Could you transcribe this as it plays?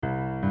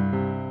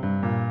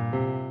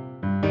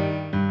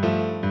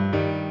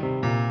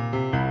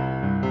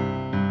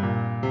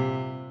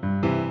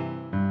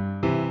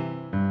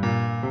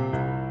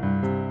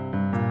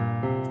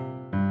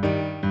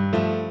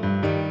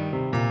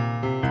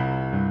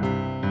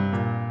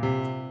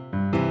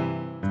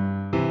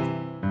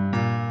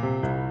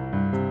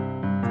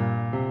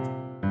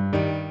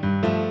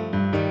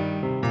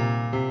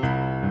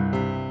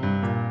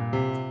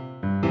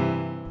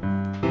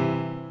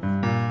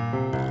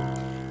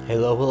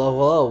Hello, hello,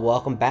 hello.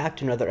 Welcome back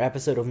to another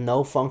episode of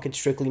No Funkin'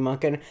 Strictly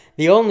Munkin',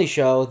 the only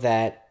show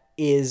that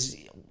it's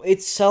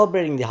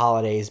celebrating the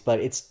holidays,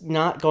 but it's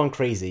not going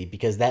crazy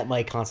because that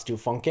might constitute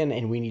funkin',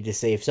 and we need to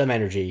save some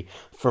energy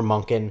for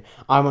munkin'.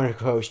 I'm your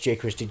host, Jay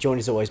Christie, joined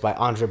as always by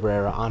Andre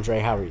Barrera. Andre,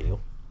 how are you?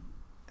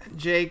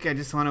 Jake, I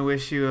just want to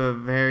wish you a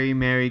very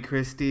Merry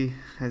Christie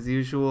as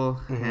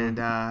usual, and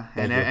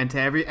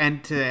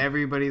to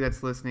everybody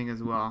that's listening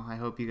as well. I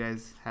hope you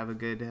guys have a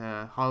good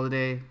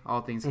holiday,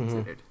 all things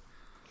considered.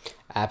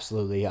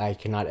 Absolutely, I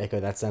cannot echo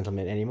that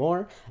sentiment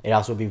anymore. It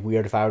also would be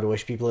weird if I were to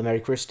wish people a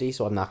Merry Christie,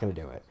 so I'm not going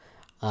to do it.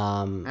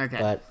 Okay,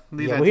 but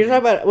yeah, we're here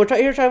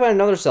to talk about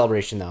another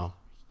celebration though.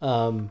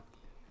 A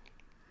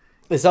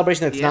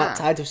celebration that's not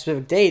tied to a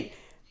specific date.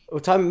 We're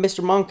talking about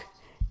Mr. Monk.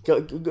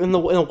 In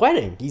the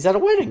wedding. He's at a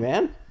wedding,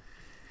 man.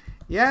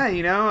 Yeah,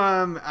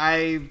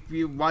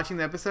 watching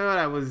the episode,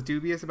 I was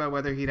dubious about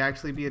whether he'd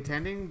actually be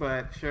attending,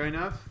 but sure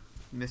enough,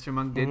 Mr.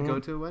 Monk did go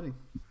to a wedding.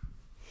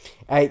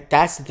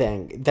 That's the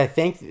thing. I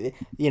think,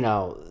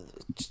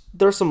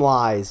 there's some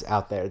lies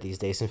out there these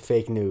days, some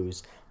fake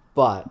news.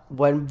 But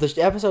when the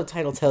episode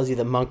title tells you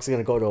that Monk's going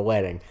to go to a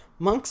wedding,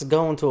 Monk's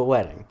going to a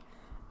wedding.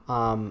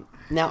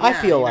 I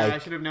feel like... I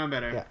should have known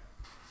better. Yeah.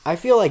 I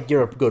feel like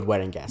you're a good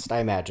wedding guest. I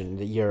imagine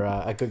that you're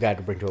a good guy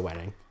to bring to a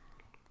wedding.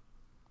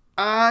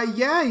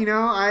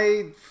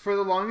 For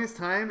the longest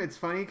time, it's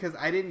funny because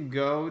I didn't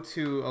go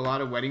to a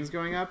lot of weddings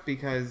growing up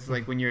because,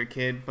 like, when you're a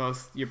kid,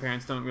 both your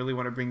parents don't really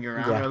want to bring you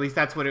around, or at least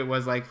that's what it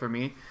was like for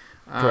me.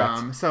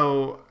 Correct.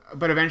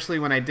 But eventually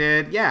when I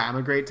did, I'm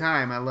a great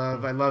time. I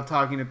love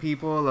talking to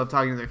people, I love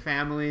talking to their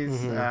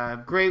families.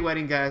 Great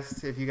wedding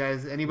guests. If you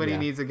guys, anybody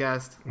needs a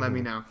guest, let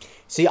me know.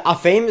 See,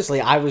 famously,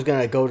 I was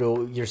gonna go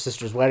to your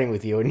sister's wedding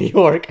with you in New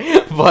York,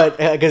 but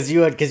because you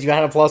had a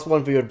 +1,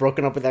 but you had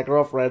broken up with that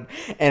girlfriend,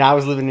 and I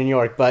was living in New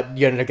York, but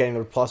you ended up getting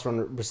the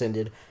 +1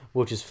 rescinded,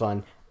 which is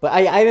fun. But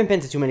I haven't been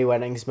to too many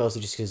weddings,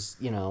 mostly just because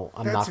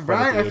I'm That's not.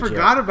 Right. I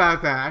forgot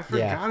about that.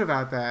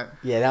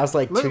 Yeah, that was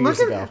like 2 years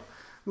ago.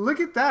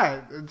 Look at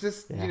that.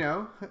 Just,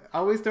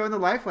 always throwing the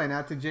lifeline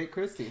out to Jake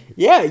Christie.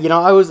 Yeah, it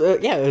was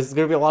going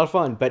to be a lot of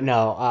fun. But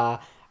no,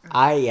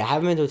 I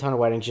haven't been to a ton of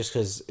weddings just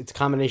because it's a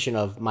combination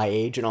of my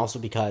age and also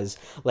because,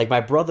 like,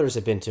 my brothers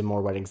have been to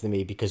more weddings than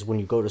me because when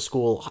you go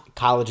to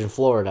college in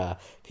Florida,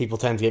 people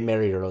tend to get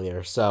married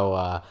earlier.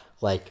 So,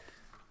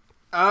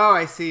 Oh,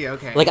 I see.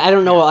 Okay. Like, I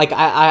don't know. Like,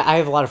 I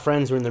have a lot of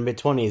friends who are in their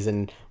mid-20s,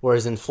 and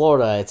whereas in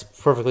Florida, it's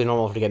perfectly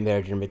normal to get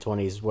married in your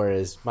mid-20s,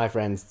 whereas my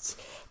friends, it's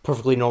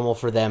perfectly normal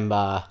for them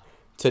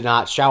to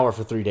not shower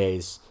for 3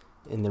 days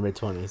in their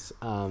mid-20s.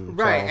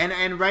 Right.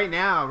 And right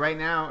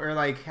now, or,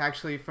 like,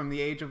 actually from the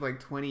age of, like,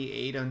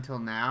 28 until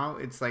now,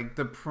 it's, like,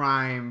 the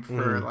prime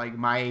for, like,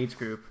 my age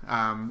group.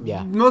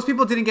 Most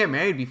people didn't get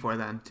married before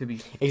then, to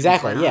be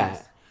Exactly, yeah.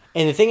 Honest.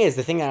 And the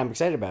thing that I'm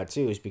excited about,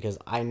 too, is because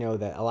I know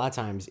that a lot of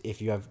times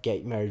if you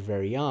get married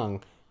very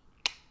young,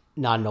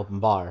 not an open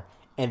bar.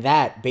 And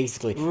that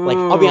basically, like,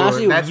 I'll be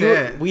honest with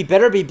you, we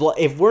better be,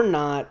 if we're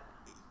not,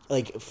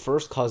 like,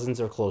 first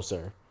cousins or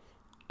closer,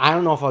 I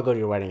don't know if I'll go to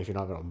your wedding if you're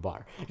not going to open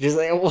bar. Just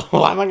like,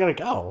 why am I going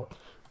to go?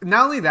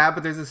 Not only that,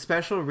 but there's a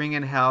special ring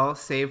in hell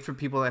saved for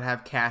people that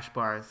have cash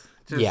bars.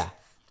 Just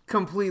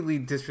completely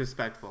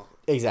disrespectful.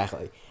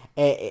 Exactly.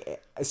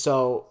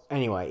 So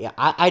anyway,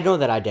 I know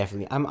that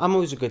I'm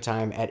always a good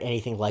time at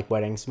anything like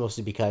weddings,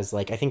 mostly because,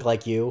 like, I think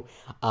like you,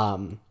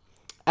 I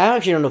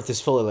actually don't know if this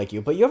is fully like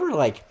you, but you ever,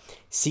 like,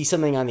 see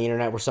something on the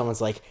internet where someone's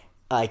like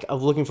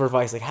looking for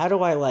advice, like, how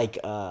do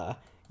I,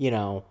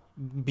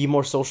 be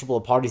more sociable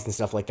at parties and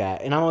stuff like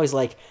that? And I'm always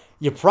like,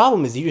 your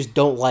problem is you just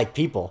don't like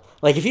people.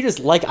 Like, if you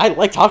just I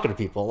like talking to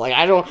people. Like,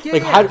 I don't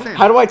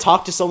how do I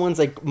talk to someone's,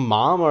 like,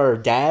 mom or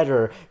dad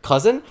or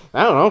cousin?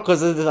 I don't know,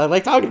 because I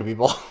like talking to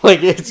people.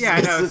 Like, it's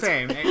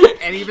same.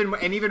 And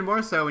even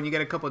more so when you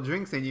get a couple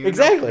drinks in you.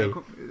 Exactly.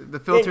 The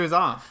filter is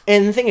off.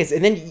 And the thing is,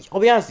 and then I'll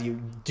be honest with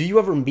you, do you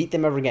ever meet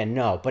them ever again?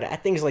 No. But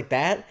at things like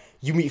that,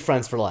 you meet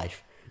friends for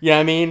life. You know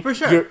what I mean? For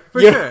sure. For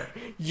sure.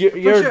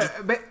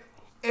 But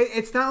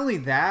it's not only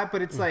that,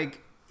 but it's like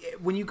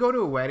when you go to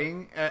a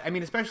wedding,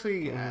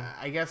 especially,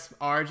 I guess,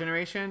 our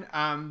generation,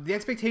 the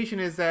expectation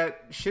is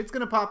that shit's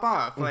going to pop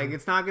off. Like,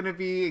 it's not going to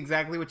be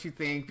exactly what you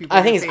think. People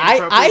I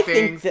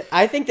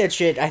think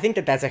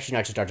that's actually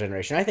not just our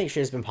generation. I think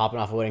shit has been popping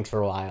off at weddings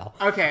for a while.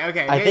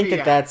 Okay. I think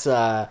that's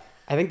a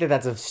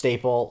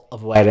staple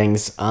of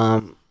weddings.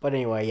 But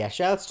anyway,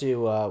 shouts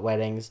to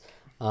weddings.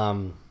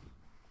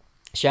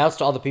 Shouts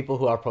to all the people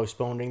who are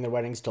postponing their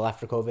weddings till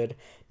after COVID.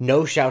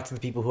 No shouts to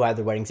the people who had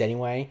their weddings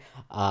anyway.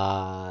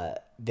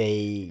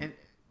 They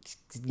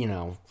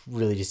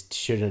really just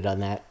shouldn't have done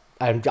that.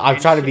 I'm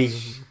trying to be...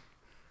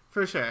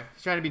 For sure.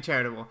 Trying to be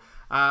charitable.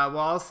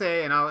 I'll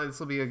say, and this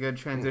will be a good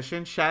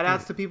transition,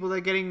 shout-outs to people that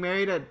are getting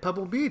married at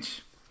Pebble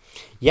Beach.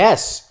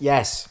 Yes.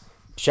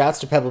 Shouts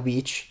to Pebble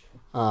Beach.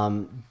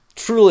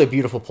 Truly a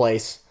beautiful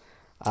place.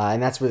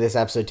 And that's where this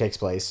episode takes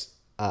place.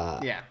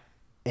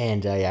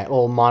 And,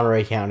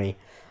 Monterey County.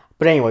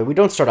 But anyway, we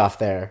don't start off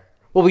there.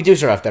 Well, we do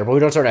start off there, but we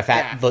don't start off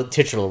at the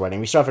titular wedding.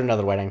 We start off at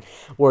another wedding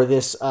where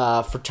this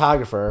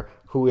photographer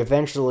who we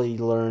eventually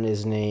learn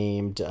is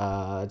named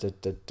Ruddle?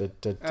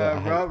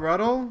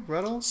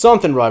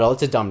 Something Ruddle.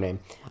 It's a dumb name.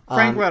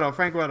 Frank Ruddle.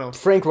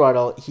 Frank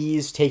Ruddle.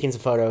 He's taking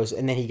some photos,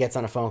 and then he gets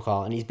on a phone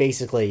call, and he's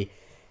basically,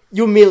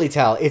 you immediately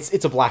tell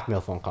it's a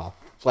blackmail phone call.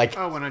 Like,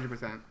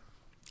 100%.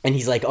 And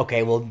he's like,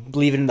 okay, we'll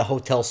leave it in the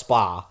hotel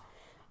spa.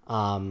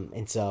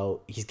 And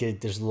so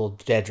there's a little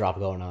dead drop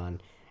going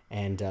on,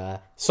 and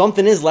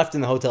something is left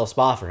in the hotel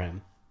spa for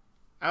him.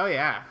 Oh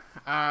yeah,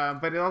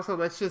 but also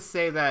let's just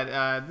say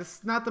that this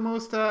is not the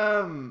most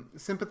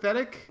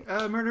sympathetic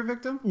murder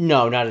victim.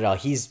 No, not at all.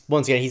 He's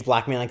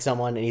blackmailing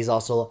someone, and he's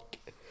also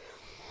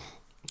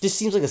just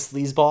seems like a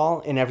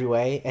sleazeball in every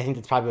way. I think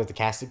that's probably what the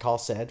casting call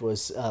said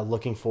was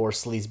looking for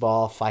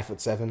sleazeball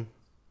 5'7".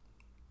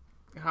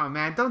 Oh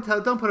man, don't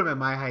put him at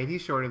my height.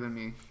 He's shorter than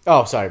me.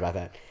 Oh, sorry about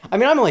that. I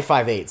mean, I'm only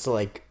 5'8", so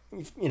like,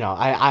 you know,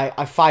 I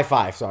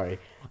 5'5". Sorry.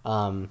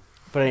 But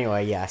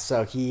anyway, yeah.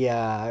 So he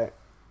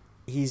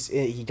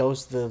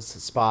goes to the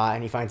spa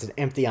and he finds an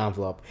empty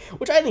envelope,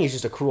 which I think is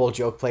just a cruel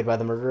joke played by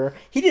the murderer.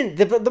 He didn't.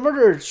 The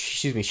murderer,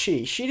 excuse me,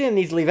 she didn't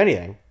need to leave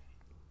anything.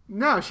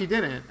 No, she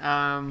didn't.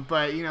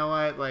 But you know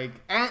what? Like,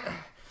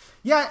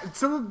 yeah.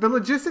 So the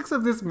logistics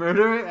of this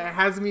murder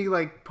has me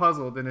like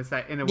puzzled in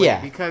a way,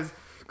 yeah. Because.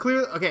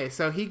 Clearly, okay,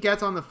 so he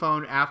gets on the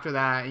phone after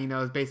that, you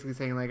know, is basically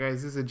saying, like,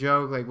 is this a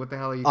joke? Like, what the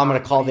hell are you I'm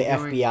going to call the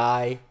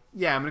FBI.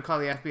 Yeah, I'm going to call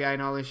the FBI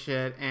and all this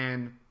shit.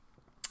 And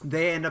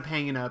they end up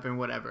hanging up and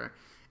whatever.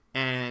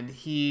 And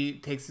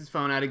he takes his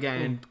phone out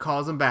again and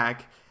calls him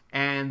back.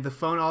 And the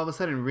phone all of a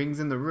sudden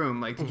rings in the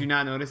room. Like, did you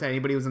not notice that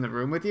anybody was in the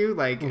room with you?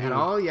 Like, at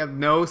all? You have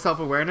no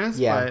self-awareness?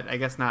 Yeah. But I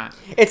guess not.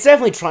 It's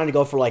definitely trying to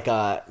go for, like,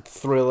 a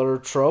thriller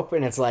trope.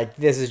 And it's like,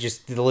 this is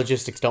just, the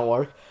logistics don't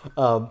work.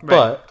 Right.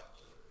 But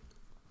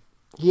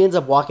he ends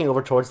up walking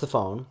over towards the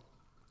phone,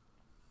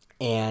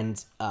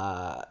 and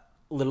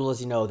little does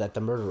he know that the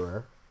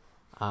murderer,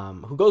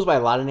 who goes by a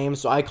lot of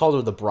names, so I called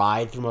her the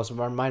Bride through most of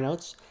my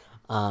notes,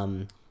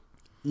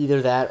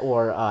 either that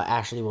or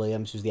Ashley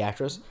Williams, who's the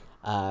actress,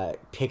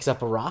 picks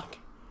up a rock,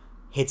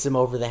 hits him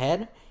over the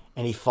head,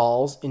 and he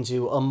falls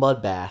into a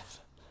mud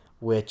bath,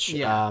 which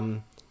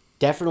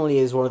definitely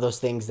is one of those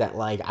things that,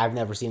 like, I've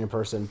never seen in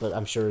person, but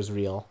I'm sure is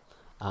real.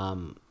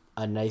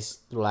 A nice,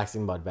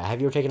 relaxing mud bath.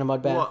 Have you ever taken a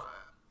mud bath? Well,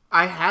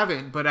 I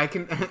haven't, but I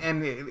can,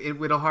 and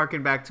it'll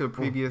harken back to a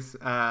previous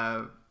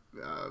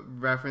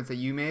reference that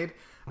you made.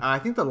 I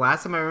think the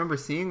last time I remember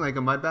seeing like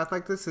a mud bath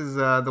like this is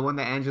the one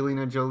that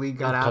Angelina Jolie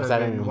got out of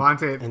and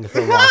Wanted. In the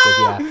film Wanted,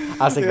 yeah.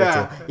 I was thinking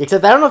that too.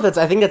 Except I don't know if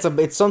I think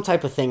it's some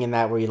type of thing in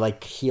that where he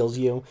like heals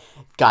you.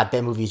 God,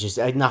 that movie's just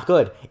not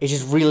good. It's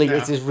just really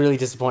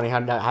disappointing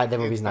how that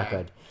movie's not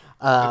good.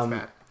 It's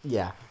bad.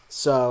 Yeah.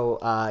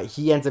 So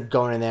he ends up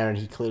going in there and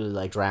he clearly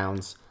like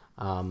drowns.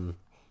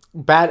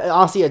 Bad,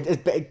 honestly,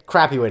 a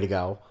crappy way to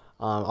go,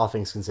 all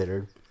things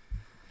considered.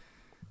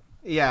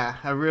 Yeah,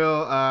 a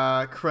real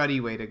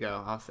cruddy way to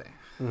go, I'll say.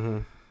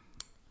 Mm-hmm.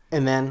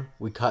 And then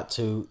we cut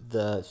to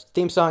the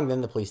theme song, then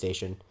the police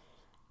station.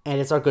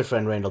 And it's our good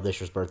friend Randall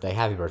Disher's birthday.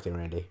 Happy birthday,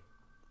 Randy.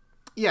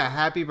 Yeah,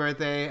 happy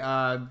birthday.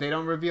 They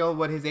don't reveal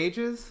what his age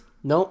is?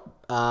 Nope.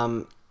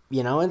 You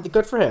know, and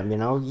good for him, you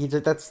know.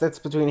 That's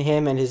between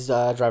him and his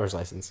driver's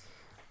license.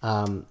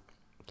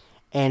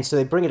 And so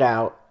they bring it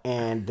out,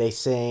 and they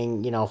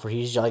sing, you know, for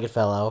He's a Jolly Good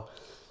Fellow,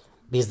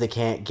 because they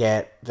can't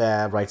get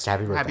the rights to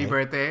Happy Birthday. Happy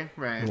Birthday,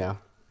 right. Yeah.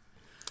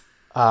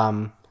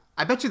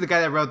 I bet you the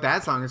guy that wrote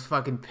that song is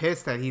fucking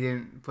pissed that he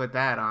didn't put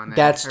that on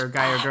it. Or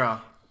guy or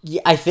girl.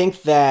 Yeah, I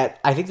think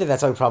that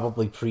song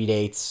probably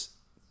predates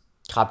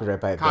copyright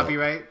by a bit.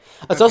 Copyright?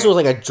 It's also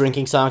like a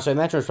drinking song, so I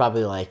imagine it's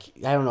probably like,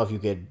 I don't know if you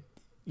could,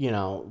 you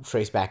know,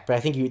 trace back, but I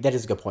think that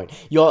is a good point.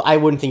 I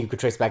wouldn't think you could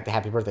trace back the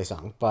Happy Birthday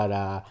song,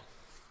 but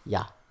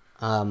yeah.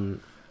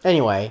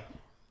 Anyway,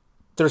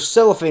 there's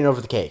cellophane over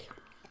the cake.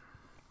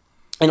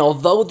 And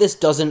although this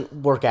doesn't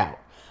work out,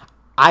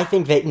 I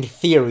think that in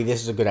theory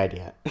this is a good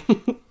idea.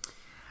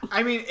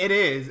 I mean, it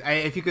is.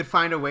 If you could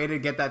find a way to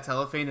get that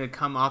cellophane to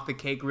come off the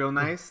cake real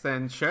nice,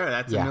 then sure,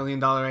 that's $1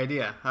 million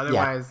idea.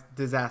 Otherwise,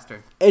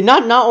 disaster. And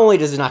not only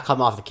does it not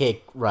come off the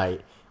cake right,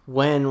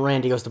 when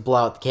Randy goes to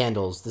blow out the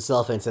candles, the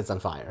cellophane sets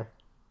on fire.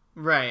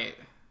 Right.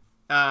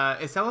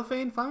 Is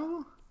cellophane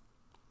flammable?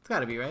 It's got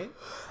to be, right?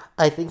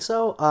 I think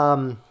so.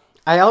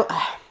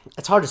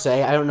 It's hard to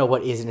say. I don't know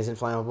what is and isn't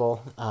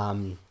flammable.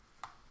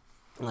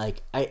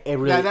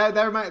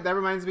 That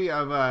reminds me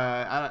of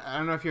I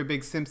don't know if you're a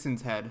big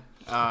Simpsons head.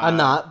 I'm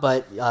not,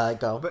 but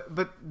go.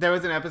 But there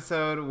was an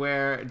episode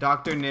where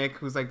Dr. Nick,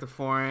 who's like the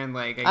foreign,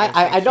 like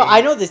I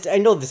know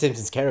the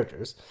Simpsons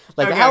characters.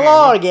 Like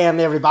hello again,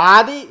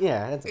 everybody.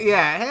 Yeah.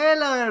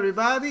 Hello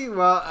everybody.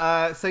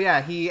 Well, so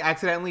yeah, he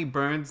accidentally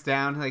burns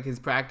down like his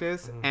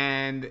practice,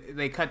 and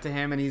they cut to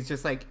him, and he's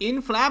just like,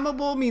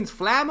 inflammable means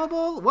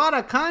flammable. What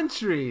a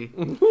country!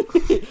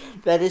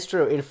 That is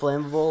true.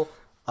 Inflammable.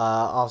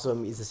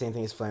 Also is the same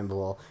thing as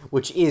flammable,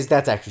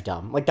 that's actually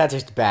dumb. Like, that's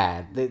just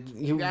bad.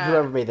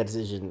 Whoever made that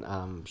decision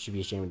should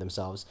be ashamed of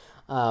themselves.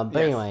 But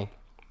anyway,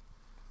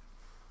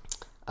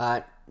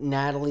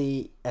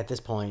 Natalie at this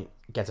point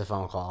gets a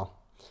phone call,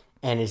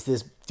 and it's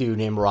this dude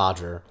named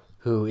Roger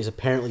who is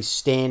apparently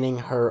standing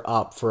her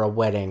up for a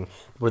wedding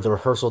where the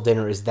rehearsal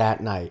dinner is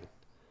that night.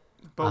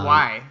 But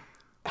why?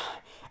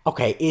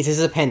 Okay, it's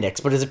his appendix,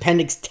 but his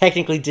appendix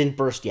technically didn't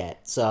burst yet,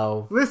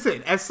 so...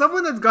 Listen, as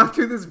someone that's gone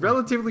through this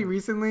relatively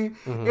recently,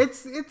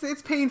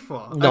 it's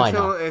painful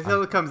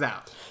until it comes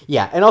out.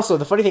 Yeah, and also,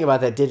 the funny thing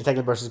about that did it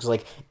technically burst is because,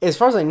 like, as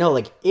far as I know,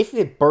 like, if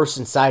it bursts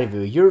inside of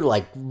you, you're,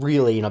 like,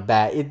 really in a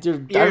bad... I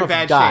don't know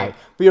if you die,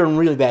 but you're in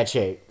really bad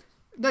shape.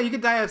 No, you could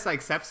die of,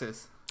 like,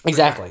 sepsis.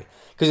 Exactly.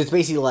 Because it's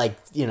basically like,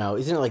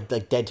 isn't it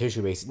like dead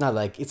tissue based? Not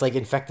like, it's like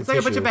infected tissue.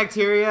 It's like a bunch of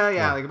bacteria,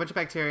 like a bunch of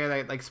bacteria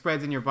that like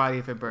spreads in your body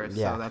if it bursts.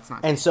 Yeah. So that's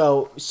not. And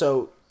so,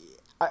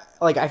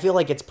 I feel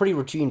like it's pretty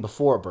routine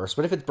before it bursts,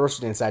 but if it's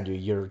bursting inside you,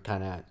 you're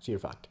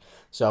fucked.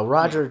 So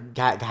Roger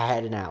got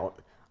heading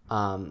out,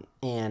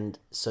 and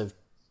so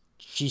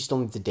she still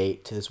needs a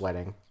date to this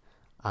wedding,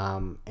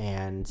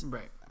 and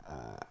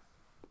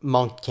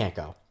Monk can't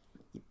go.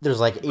 There's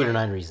like 8 or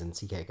 9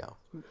 reasons he can't go.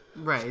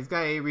 Right, he's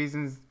got 8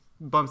 reasons.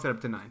 Bumps it up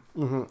to 9.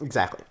 Mm-hmm,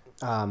 exactly.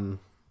 And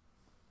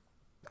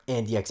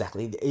yeah,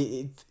 exactly.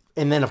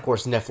 And then, of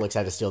course, Netflix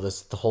had to steal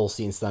the whole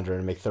scene's thunder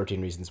and make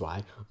 13 Reasons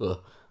Why.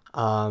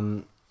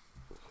 I'm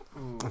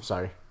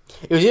sorry.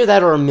 It was either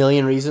that or A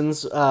Million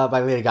Reasons by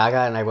Lady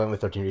Gaga, and I went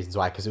with 13 Reasons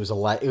Why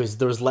because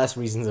there was less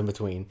reasons in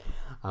between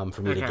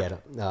for me to get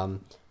it.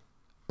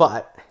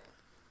 But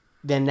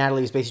then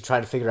Natalie was basically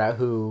trying to figure out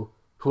who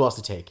else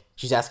to take.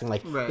 She's asking,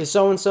 like, is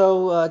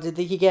so-and-so, did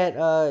he get,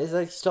 is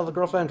that still the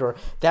girlfriend? Or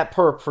that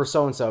perp for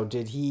so-and-so,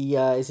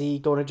 is he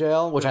going to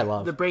jail? Which I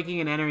love. The breaking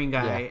and entering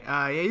guy.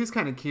 Yeah, he was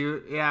kind of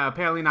cute. Yeah,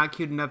 apparently not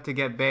cute enough to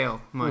get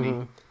bail money.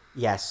 Mm-hmm.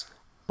 Yes.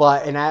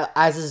 But, and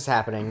as this is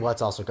happening,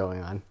 what's also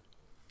going on?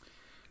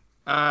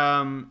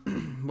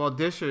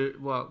 Disher?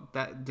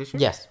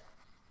 Yes.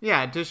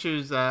 Yeah,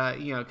 Disher's,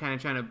 kind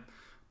of trying to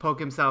poke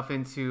himself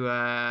into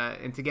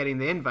getting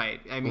the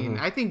invite. I mean,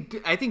 I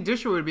think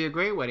Disher would be a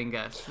great wedding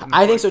guest.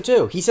 I think so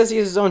too. He says he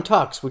has his own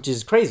tux, which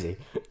is crazy.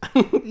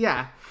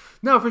 Yeah.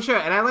 No, for sure.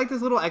 And I like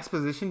this little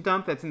exposition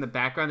dump that's in the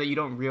background that you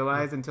don't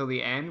realize until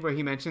the end, where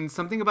he mentions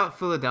something about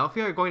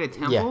Philadelphia or going to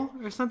Temple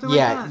or something like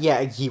that.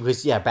 Yeah, he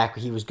was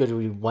he was good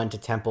when he went to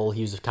Temple.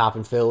 He was a cop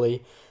in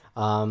Philly.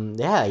 A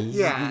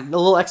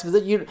little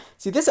exposition.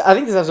 I think this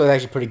episode is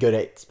actually pretty good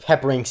at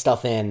peppering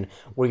stuff in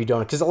where you don't,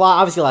 because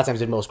obviously a lot of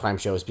times in most crime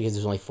shows, because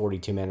there's only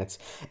 42 minutes,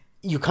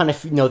 you kind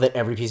of know that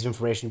every piece of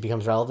information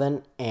becomes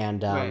relevant.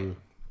 And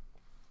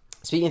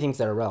speaking of things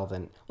that are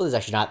relevant, well, this is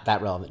actually not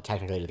that relevant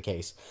technically to the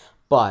case,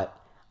 but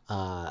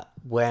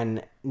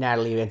when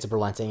Natalie ends up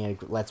relenting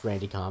and lets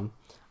Randy come,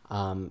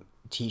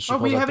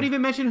 we haven't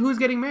even mentioned who's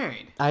getting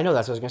married. I know,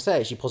 that's what I was gonna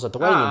say. She pulls out the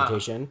wedding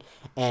invitation,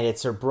 and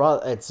it's her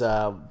brother. It's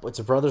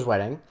her brother's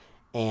wedding,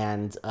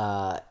 and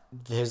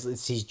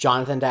he's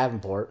Jonathan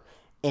Davenport,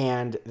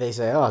 and they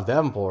say, "Oh,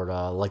 Davenport,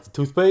 like the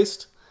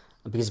toothpaste,"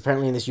 because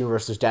apparently in this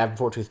universe there's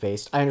Davenport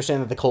toothpaste. I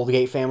understand that the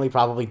Colgate family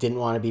probably didn't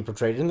want to be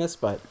portrayed in this,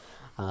 but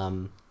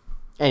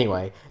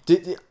anyway,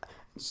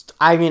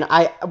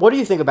 what do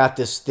you think about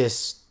this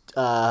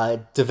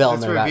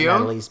development about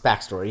Natalie's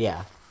backstory?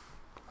 Yeah.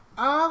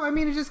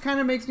 It just kind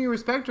of makes me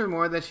respect her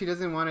more that she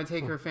doesn't want to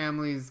take her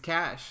family's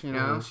cash,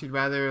 She'd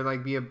rather,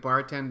 like, be a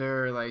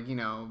bartender or, like,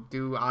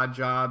 do odd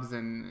jobs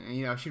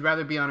and, she'd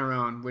rather be on her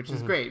own, which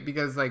is great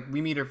because, like,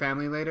 we meet her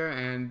family later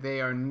and they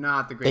are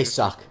not the greatest. They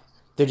suck.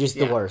 They're just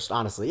the worst,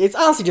 honestly. It's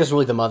honestly just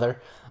really the mother.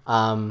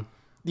 The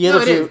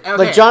other two,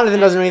 like,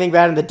 Jonathan doesn't do anything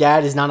bad and the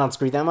dad is not on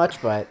screen that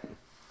much, but...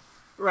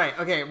 Right,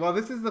 okay, well,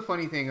 this is the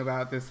funny thing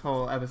about this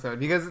whole episode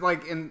because,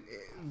 like,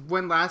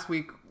 when last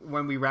week...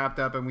 when we wrapped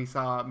up and me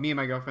and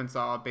my girlfriend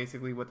saw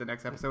basically what the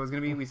next episode was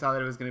going to be, we saw that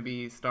it was going to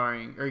be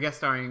guest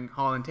starring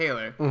Holland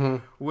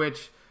Taylor,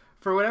 which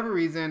for whatever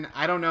reason,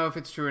 I don't know if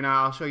it's true or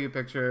not. I'll show you a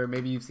picture.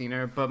 Maybe you've seen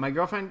her, but my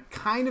girlfriend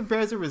kind of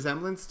bears a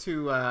resemblance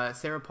to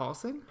Sarah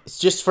Paulson. It's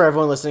just for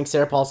everyone listening.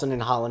 Sarah Paulson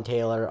and Holland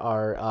Taylor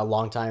are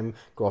longtime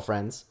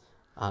girlfriends.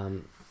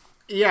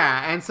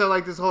 Yeah. And so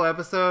like this whole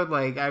episode,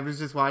 like I was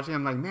just watching,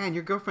 I'm like, man,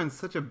 your girlfriend's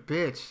such a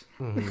bitch.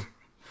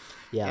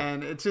 Yeah.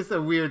 And it's just a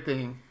weird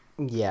thing.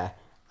 Yeah.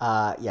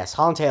 Yes,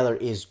 Holland Taylor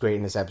is great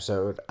in this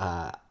episode.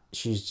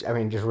 Just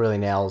really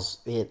nails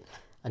it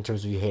in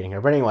terms of you hating her.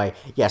 But anyway,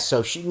 yes,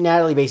 so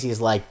Natalie basically is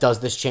like,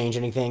 does this change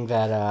anything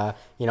that,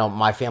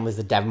 my family's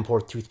the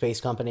Davenport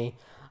toothpaste company,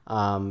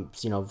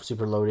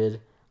 super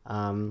loaded.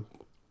 And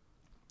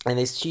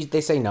they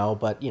say no,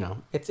 but,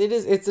 it's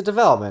a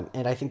development.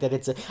 And I think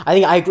that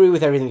I agree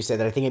with everything you said,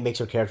 that I think it makes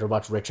her character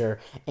much richer.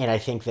 And I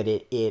think that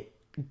it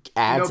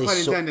adds no pun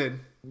intended.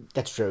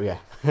 That's true, yeah.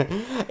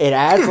 It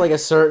adds like a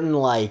certain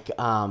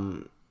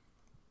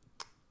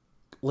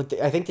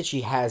I think that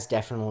she has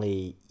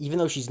definitely, even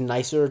though she's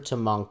nicer to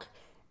Monk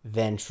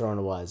than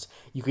Sharona was,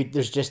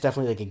 there's just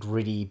definitely like a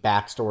gritty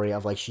backstory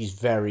of like she's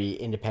very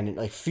independent,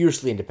 like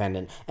fiercely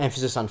independent,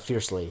 emphasis on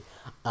fiercely,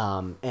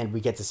 and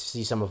we get to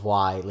see some of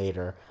why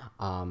later.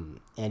 And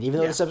even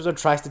though this episode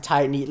tries to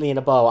tie it neatly in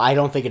a bow, I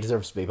don't think it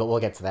deserves to be, but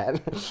we'll get to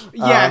that.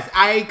 Yes,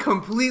 I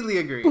completely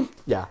agree.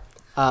 Yeah.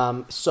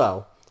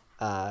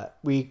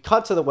 We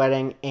cut to the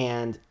wedding,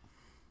 and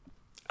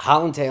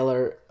Holland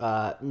Taylor,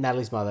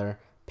 Natalie's mother,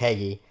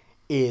 Peggy,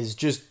 is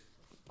just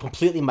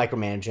completely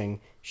micromanaging.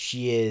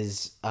 She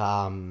is.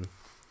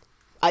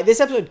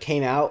 This episode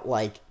came out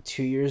like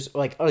 2 years,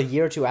 like a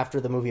year or two after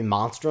the movie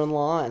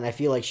Monster-in-Law, and I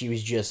feel like she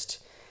was just.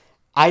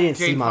 I didn't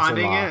see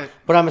Monster-in-Law,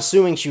 but I'm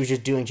assuming she was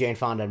just doing Jane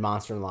Fonda and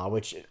Monster-in-Law,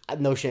 which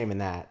no shame in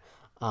that.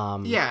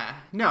 Yeah,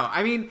 no,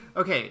 I mean,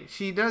 okay,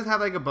 she does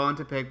have like a bone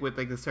to pick with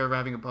like the server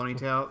having a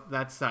ponytail.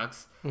 That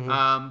sucks.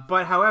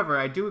 But however,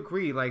 I do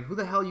agree. Like, who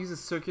the hell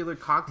uses circular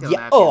cocktail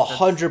napkins? Oh,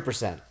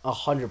 100%,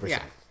 100%.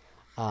 Yeah,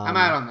 I'm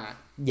out on that.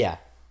 Yeah,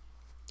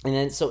 and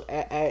then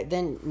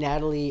then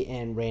Natalie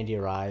and Randy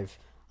arrive.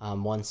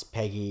 Once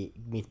Peggy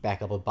meets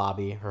back up with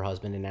Bobby, her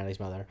husband, and Natalie's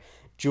mother.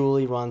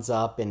 Julie runs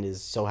up and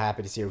is so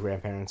happy to see her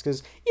grandparents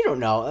because you don't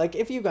know, like,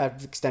 if you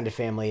got extended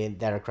family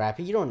that are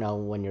crappy, you don't know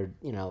when you're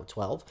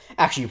 12.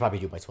 Actually, you probably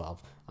do by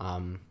 12.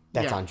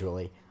 That's on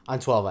Julie. On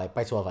 12,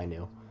 by 12 I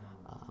knew.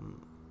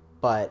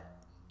 But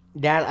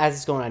as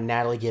it's going on,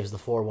 Natalie gives the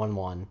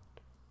 411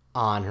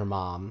 on her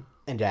mom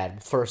and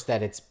dad. First,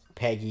 that it's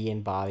Peggy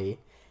and Bobby,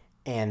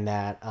 and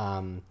that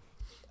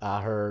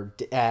her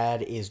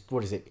dad is,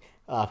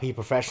 he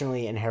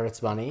professionally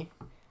inherits money.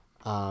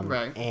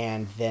 Right.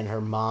 And then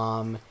her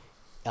mom,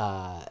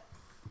 her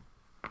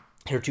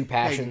two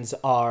passions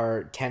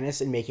are tennis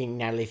and making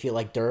Natalie feel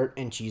like dirt,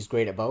 and she's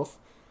great at both.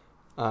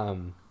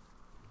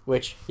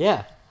 Which,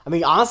 yeah. I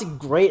mean, honestly,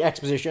 great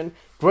exposition.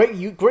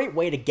 Great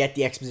way to get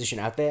the exposition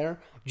out there.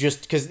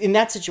 Just because in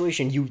that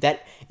situation,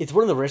 it's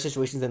one of the rare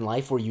situations in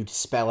life where you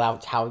spell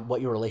out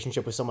what your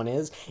relationship with someone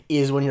is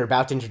when you're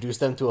about to introduce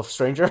them to a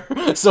stranger.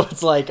 So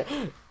it's like...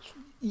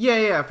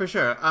 Yeah, for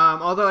sure.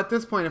 Although at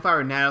this point, if I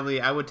were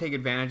Natalie, I would take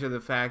advantage of the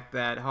fact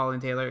that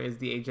Holland Taylor is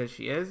the age that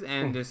she is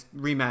and just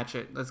rematch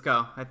it. Let's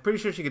go. I'm pretty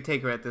sure she could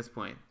take her at this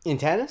point. In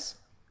tennis?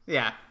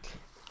 Yeah.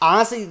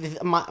 Honestly,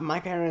 my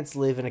parents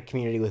live in a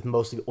community with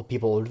mostly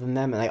people older than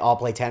them, and they all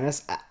play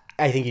tennis.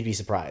 I think you'd be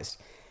surprised.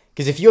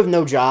 Because if you have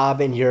no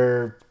job and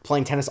you're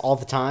playing tennis all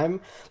the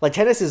time, like,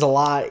 tennis is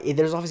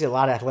there's obviously a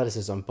lot of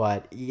athleticism,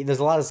 but there's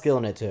a lot of skill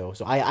in it too.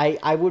 So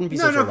I wouldn't be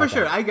so sure about that. No, for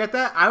sure. I get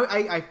that.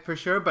 I for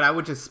sure, but I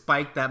would just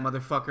spike that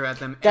motherfucker at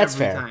them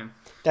time.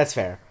 That's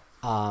fair.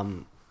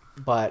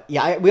 But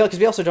yeah, because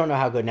we also don't know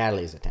how good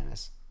Natalie is at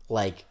tennis.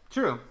 Like,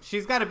 true.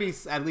 She's got to be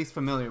at least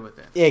familiar with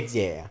it.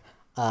 Yeah.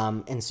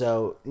 And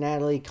so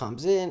Natalie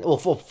comes in. Well,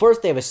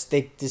 first they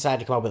decide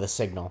to come up with a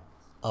signal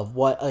of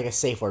what, like a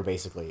safe word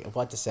basically, of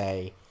what to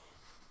say.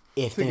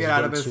 If to get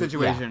out of a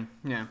situation.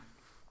 Yeah.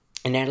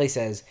 And Natalie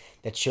says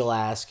that she'll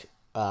ask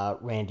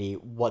Randy,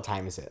 what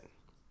time is it?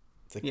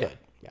 It's like, good.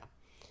 Yeah.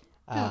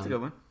 That's a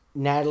good one.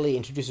 Natalie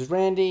introduces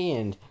Randy,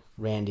 and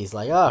Randy's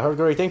like, I heard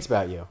great things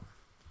about you.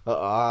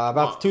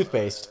 About the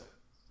toothpaste.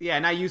 Yeah,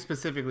 not you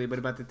specifically, but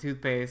about the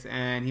toothpaste.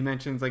 And he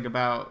mentions, like,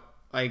 about,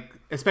 like,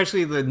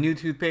 especially the new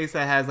toothpaste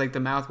that has, like, the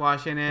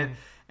mouthwash in it.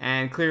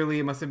 And clearly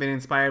it must have been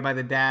inspired by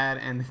the dad.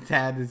 And the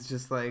dad is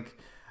just like...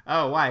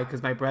 Oh, why?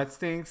 Because my breath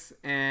stinks,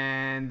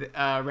 and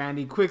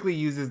Randy quickly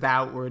uses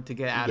that word to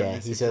get out of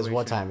this situation. Yeah, he says,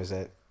 what time is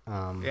it?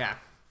 Yeah.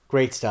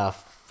 Great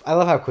stuff. I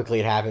love how quickly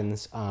it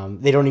happens.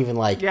 They don't even,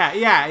 like...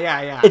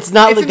 Yeah. It's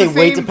not like they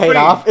wait to pay it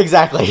off.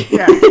 Exactly.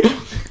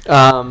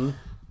 Yeah.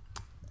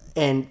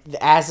 And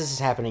as this is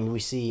happening, we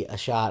see a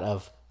shot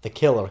of the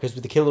killer, because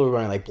the killer was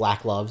wearing, like,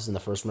 black gloves in the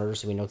first murder,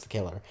 so we know it's the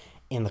killer,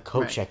 in the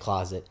coat check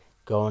closet,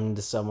 going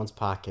into someone's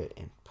pocket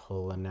and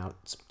pulling out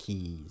some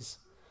keys.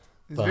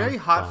 It's very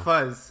hot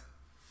fuzz.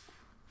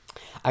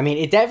 I mean,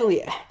 it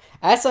definitely...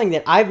 That's something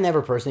that I've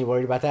never personally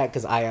worried about that,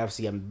 because I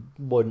obviously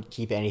wouldn't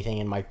keep anything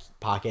in my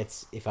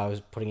pockets if I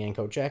was putting it in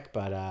coat check,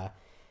 but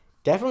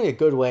definitely a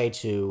good way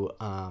to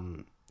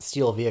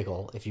steal a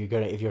vehicle if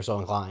you're so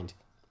inclined.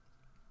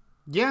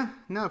 Yeah,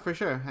 no, for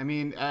sure. I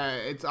mean,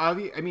 it's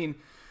obvious. I mean,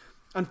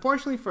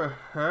 unfortunately for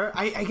her,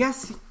 I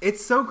guess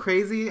it's so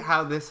crazy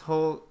how this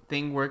whole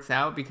thing works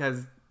out,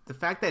 because... The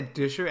fact that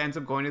Disher ends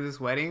up going to this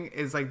wedding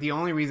is, like, the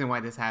only reason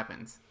why this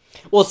happens.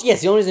 Well,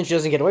 yes, the only reason she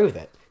doesn't get away with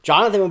it.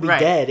 Jonathan would be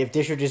dead if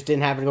Disher just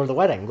didn't happen to go to the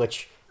wedding,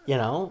 which,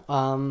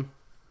 And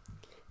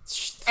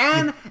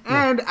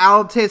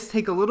I'll just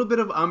take a little bit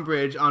of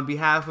umbrage on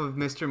behalf of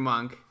Mr.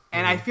 Monk.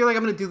 And I feel like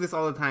I'm going to do this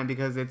all the time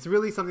because it's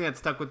really something that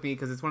stuck with me,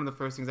 because it's one of the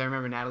first things I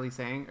remember Natalie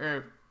saying,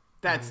 or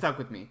that stuck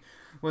with me.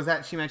 Was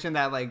that she mentioned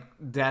that, like,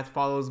 death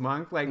follows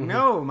Monk? Like,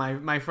 no,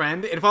 my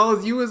friend, it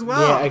follows you as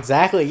well. Yeah,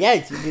 exactly.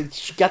 Yeah,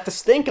 she got the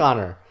stink on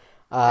her.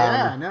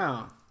 Yeah,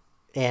 no.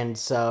 And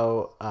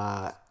so...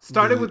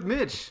 Started with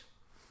Mitch.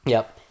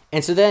 Yep.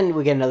 And so then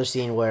we get another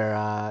scene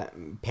where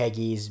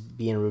Peggy's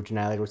being rude to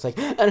Natalie, where it's like,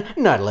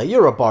 Natalie,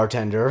 you're a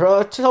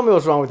bartender. Tell me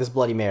what's wrong with this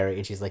Bloody Mary.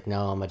 And she's like,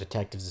 no, I'm a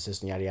detective's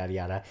assistant, yada, yada,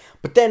 yada.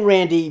 But then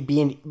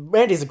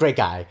Randy's a great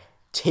guy,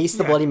 tastes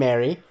the Bloody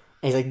Mary, and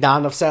he's like,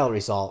 not enough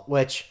celery salt,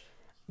 which...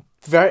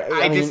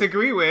 I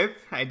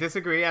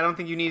disagree. I don't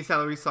think you need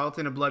celery salt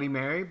in a Bloody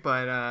Mary,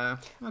 but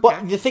okay.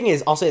 But the thing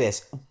is, I'll say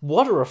this: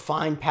 what a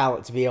refined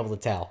palate to be able to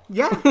tell.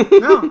 Yeah,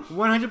 no,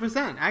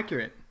 100%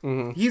 accurate.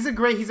 Mm-hmm. He's a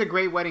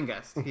great wedding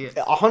guest. He is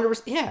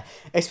 100%. Yeah,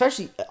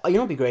 especially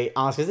it'd be great,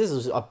 honestly. Because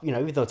this is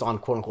even though it's on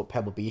quote unquote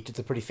Pebble Beach, it's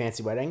a pretty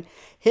fancy wedding.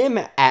 Him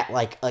at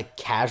like a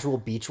casual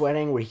beach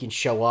wedding where he can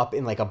show up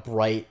in like a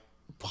bright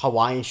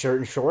Hawaiian shirt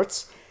and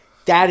shorts.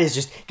 That is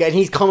just, and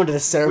he's coming to the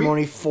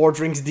ceremony 4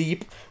 drinks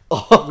deep.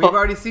 We've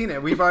already seen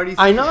it.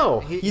 I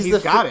know. He's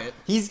got it.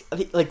 He's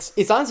like,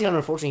 it's honestly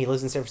unfortunate he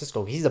lives in San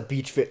Francisco. He's a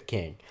beach fit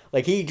king.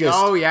 Like he just.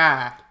 Oh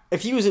yeah.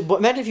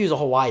 Imagine if he was a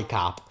Hawaii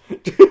cop.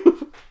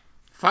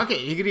 Fuck it.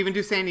 He could even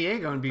do San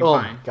Diego and be oh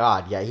fine. My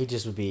God, yeah, he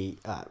just would be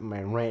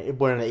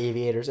one of the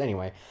aviators.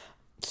 Anyway,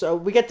 so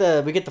we get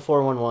the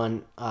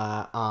 411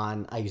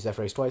 on. I use that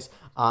phrase twice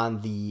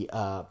on the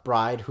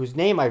bride, whose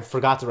name I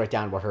forgot to write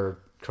down. What her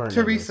current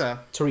name is.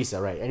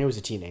 Teresa, right? I knew it was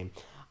a T name.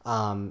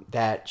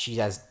 That she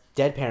has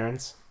dead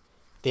parents.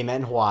 They met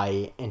in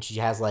Hawaii, and she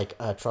has like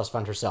a trust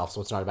fund herself,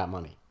 so it's not about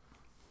money.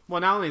 Well,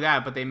 not only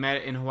that, but they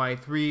met in Hawaii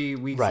 3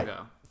 weeks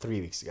ago.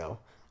 3 weeks ago.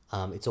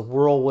 It's a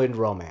whirlwind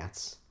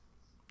romance.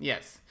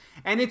 Yes.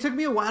 And it took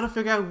me a while to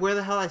figure out where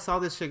the hell I saw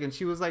this chick, and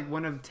she was like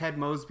one of Ted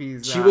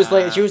Mosby's. She was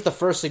the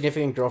first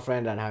significant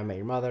girlfriend on How I Met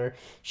Your Mother.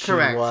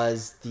 Correct.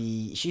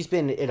 She's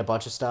been in a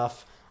bunch of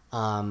stuff.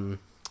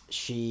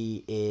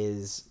 She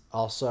is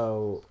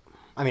also,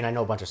 I mean, I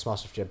know a bunch of small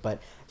stuff, but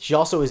she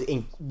also is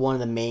in one of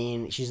the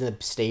main. She's in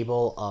the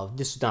stable of,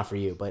 this is not for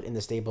you, but in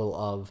the stable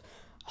of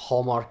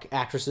Hallmark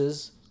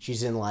actresses.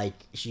 She's at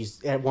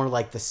one of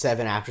like the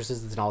 7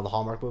 actresses that's in all the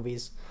Hallmark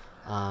movies.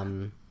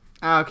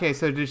 Okay,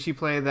 so did she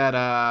play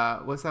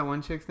that, what's that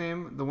one chick's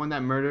name? The one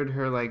that murdered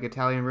her, like,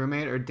 Italian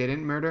roommate, or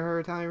didn't murder her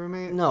Italian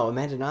roommate? No,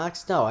 Amanda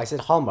Knox? No, I said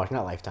Hallmark,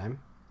 not Lifetime.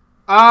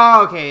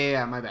 Oh, okay,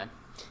 yeah, my bad.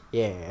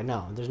 Yeah,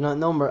 no, there's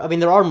no murder. I mean,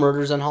 there are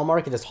murders on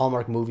Hallmark, and there's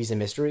Hallmark movies and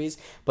mysteries,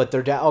 but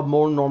they're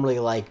more normally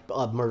like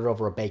a murder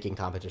over a baking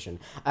competition.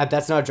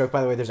 That's not a joke,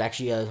 by the way. There's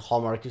actually a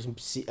Hallmark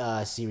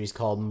series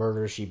called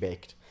Murder, She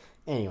Baked.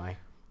 Anyway.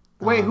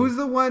 Wait, who's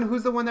the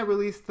one that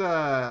released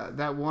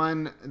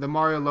the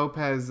Mario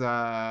Lopez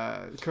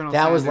Colonel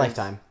That Sanders? was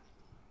Lifetime.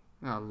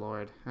 Oh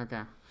Lord.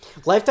 Okay.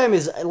 Lifetime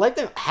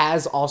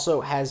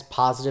has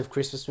positive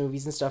Christmas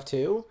movies and stuff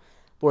too,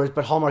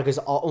 but Hallmark is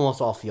almost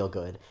all feel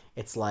good.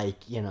 It's like,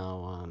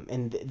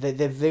 and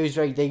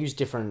they use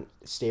different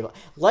stable.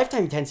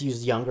 Lifetime tends to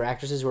use younger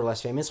actresses who are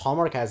less famous.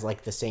 Hallmark has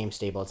like the same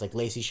stable. It's like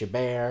Lacey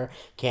Chabert,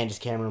 Candace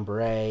Cameron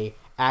Bure,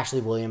 Ashley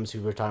Williams,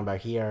 who we're talking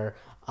about here.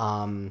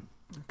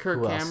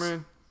 Kirk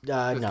Cameron?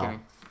 No.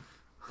 Kidding.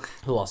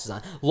 Who else is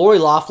on? Lori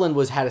Loughlin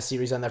had a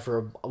series on there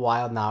for a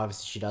while. Now,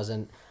 obviously, she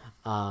doesn't.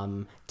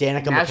 Danica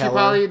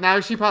McKellar. Now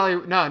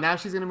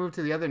she's going to move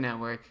to the other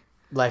network.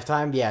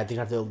 Lifetime? Yeah. They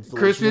have to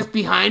Christmas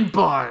Behind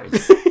Bars.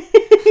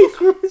 She's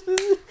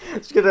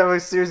going to have a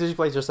series where she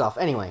plays herself.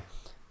 Anyway,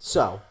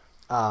 so,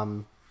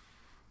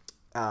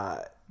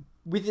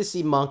 we just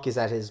see Monk is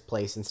at his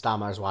place and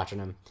Stammar's watching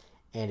him.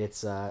 And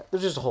it's,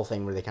 there's just a whole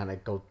thing where they kind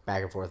of go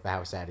back and forth about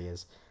how sad he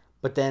is.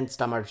 But then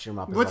Stammar cheer him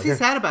up. What's he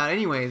sad about,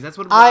 anyways? That's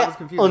what I was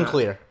confused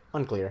about.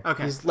 Unclear.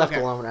 Okay. He's left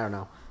alone. I don't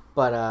know.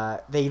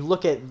 But they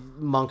look at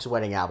Monk's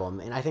wedding album,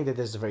 and I think that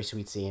this is a very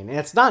sweet scene. And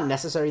it's not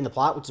necessary in the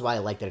plot, which is why I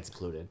like that it's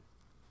included.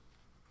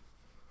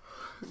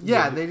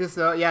 Yeah, they just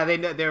they're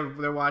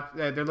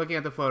looking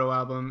at the photo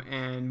album,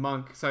 and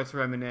Monk starts to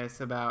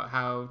reminisce about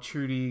how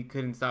Trudy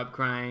couldn't stop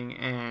crying,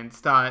 and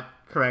Stott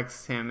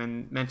corrects him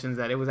and mentions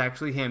that it was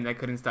actually him that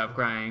couldn't stop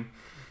crying.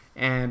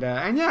 And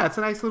yeah, it's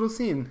a nice little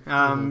scene.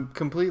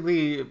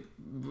 Completely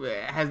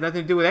has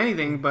nothing to do with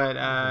anything, but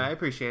I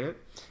appreciate it.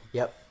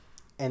 Yep.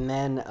 And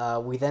then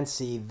we then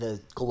see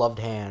the gloved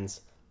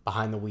hands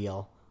behind the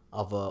wheel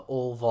of a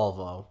old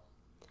Volvo.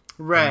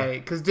 Right,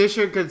 because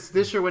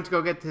Disher went to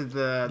go get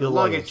the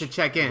luggage to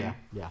check in.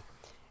 Yeah.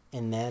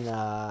 And then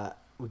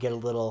we get a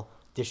little,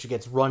 Disher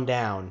gets run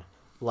down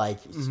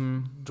like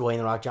Dwayne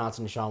The Rock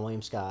Johnson and Sean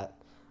William Scott.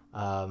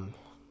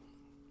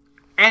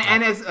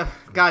 And as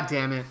God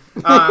damn it,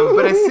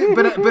 but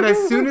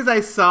as soon as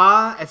I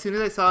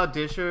saw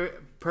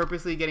Disher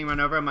purposely getting run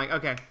over, I'm like,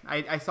 okay,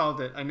 I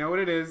solved it. I know what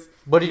it is.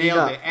 What did you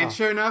know? Nailed it. And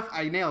sure enough,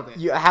 I nailed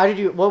it. How did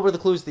you? What were the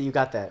clues that you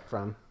got that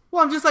from?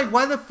 Well, I'm just like,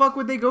 why the fuck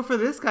would they go for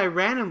this guy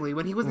randomly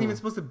when he wasn't even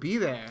supposed to be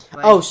there?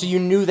 Like, so you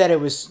knew that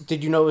it was?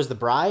 Did you know it was the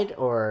bride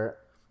or?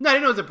 No, I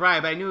didn't know it was a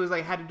bride, but I knew it was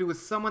like had to do with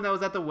someone that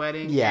was at the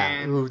wedding. Yeah,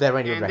 and that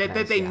Randy would recognize.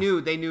 That they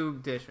knew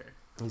Disher.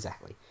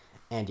 Exactly,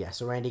 and yeah,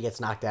 so Randy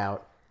gets knocked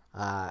out.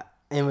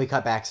 And we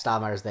cut back,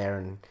 Stammers there,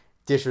 and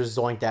Disher's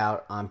zoinked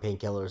out on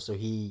painkillers, so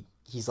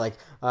he's like,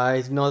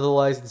 no other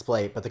license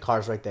plate, but the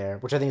car's right there,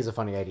 which I think is a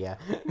funny idea.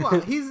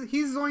 Well,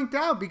 he's zoinked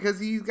out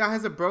because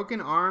has a broken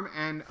arm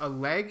and a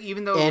leg,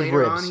 even though and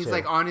later on he's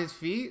like on his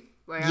feet.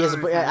 Like, he has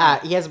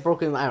a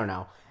broken, I don't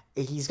know.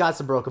 He's got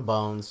some broken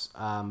bones,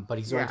 but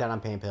he's zoinked out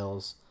on pain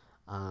pills.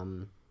 I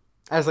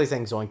was like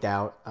saying zoinked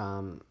out.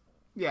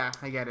 Yeah,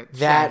 I get it.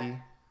 Shaggy.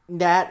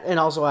 That, and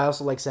also I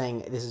also like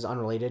saying, this is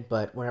unrelated,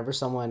 but whenever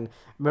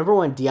remember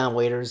when Dion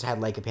Waiters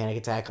had like a panic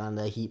attack on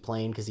the Heat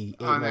plane because he ate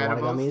marijuana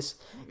gummies?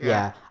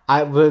 Yeah.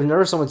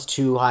 Whenever someone's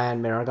too high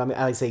on marijuana gummies,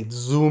 I like say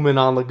zoom in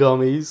on the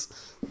gummies.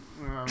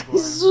 Oh boy.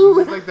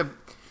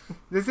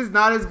 This is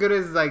not as good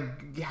as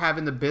like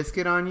having the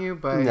biscuit on you,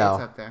 but it's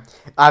up there.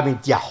 I mean,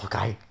 yeah,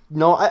 okay.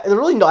 No, I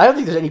don't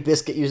think there's any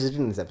biscuit usage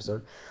in this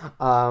episode.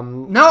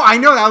 No, I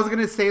know. I was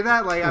gonna say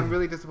that. Like, I'm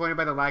really disappointed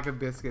by the lack of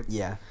biscuits.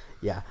 Yeah.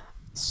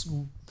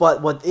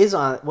 But what is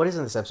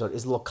in this episode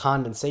is a little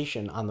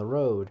condensation on the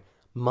road.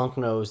 Monk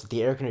knows that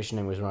the air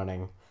conditioning was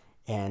running,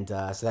 and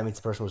so that means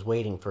the person was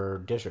waiting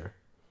for Disher,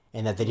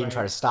 and that they didn't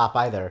try to stop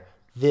either.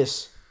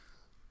 This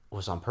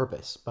was on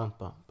purpose. Bum,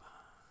 bum, bum.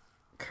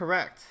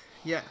 Correct.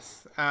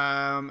 Yes.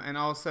 And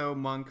also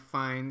Monk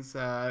finds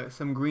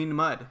some green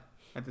mud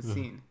at the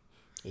scene.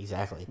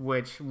 Exactly.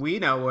 Which we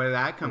know where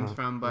that comes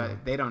from,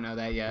 but they don't know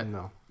that yet.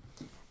 No.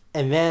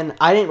 And then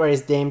I didn't write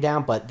his name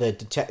down, but the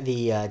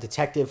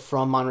detective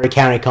from Monterey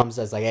County comes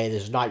as like, "Hey,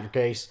 this is not your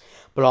case,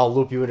 but I'll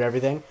loop you and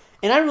everything."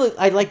 And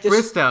I like this.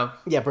 Bristow.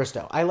 Yeah,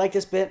 Bristow. I like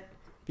this bit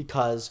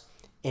because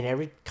in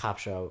every cop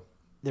show,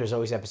 there's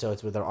always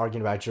episodes where they're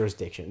arguing about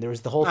jurisdiction. There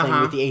was the whole thing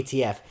with the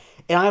ATF,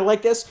 and I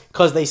like this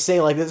because they say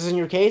like, "This isn't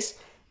your case."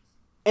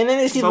 And then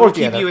they just work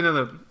together. Keep you in the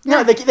loop.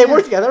 Yeah, they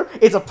work together.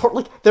 It's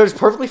they're just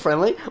perfectly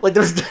friendly. Like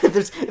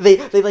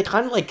they like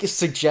kind of like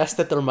suggest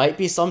that there might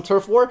be some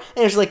turf war,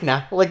 and it's like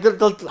nah. Like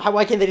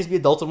why can't they just be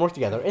adults and work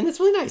together? And it's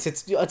really nice.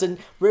 It's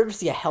rare to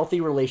see a healthy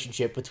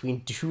relationship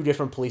between two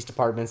different police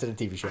departments in a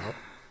TV show.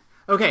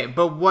 Okay,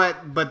 but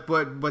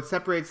what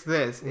separates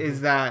this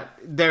is that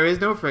there is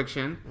no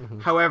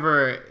friction.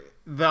 However,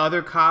 the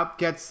other cop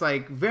gets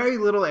like very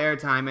little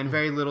airtime and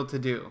very little to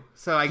do.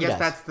 So I guess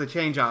that's the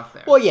change off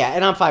there. Well, yeah,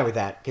 and I'm fine with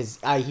that because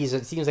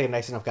seems like a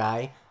nice enough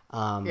guy.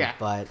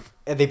 But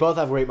they both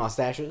have great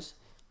mustaches.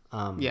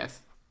 Yes.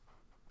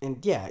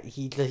 And yeah,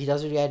 he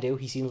does what he gotta do.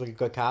 He seems like a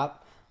good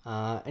cop.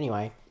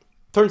 Anyway,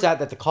 turns out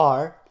that the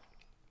car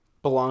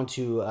belonged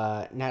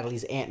to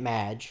Natalie's Aunt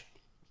Madge.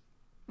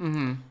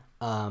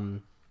 Mm-hmm.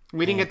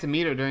 We didn't get to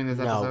meet her during this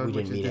episode, we didn't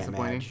which is meet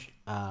disappointing.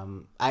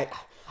 Aunt Madge.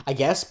 I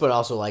guess, but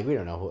also like we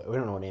don't know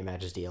what Aunt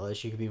Madge's deal is.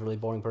 She could be a really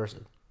boring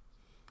person.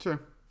 Sure.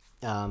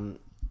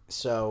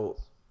 So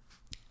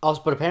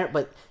also,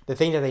 but the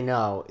thing that they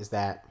know is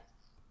that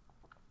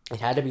it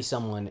had to be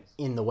someone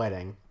in the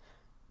wedding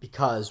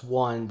because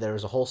one, there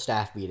was a whole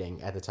staff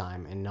meeting at the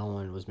time and no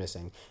one was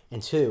missing,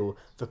 and two,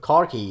 the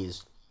car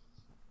keys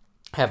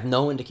have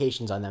no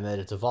indications on them that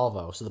it's a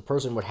Volvo, so the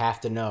person would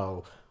have to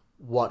know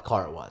what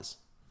car it was.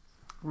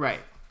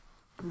 Right.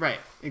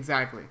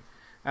 Exactly.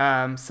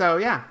 So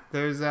yeah,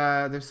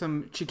 there's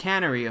some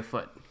chicanery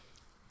afoot.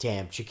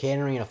 Damn,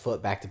 chicanery and a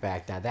foot back to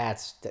back. Now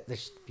that's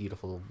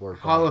beautiful work.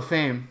 Hall of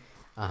Fame.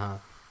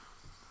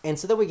 And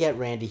so then we get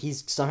Randy.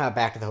 He's somehow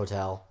back at the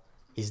hotel.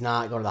 He's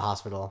not going to the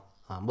hospital.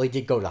 Well, he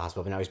did go to the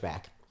hospital, but now he's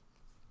back.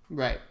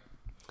 Right.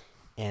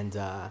 And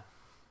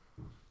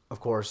of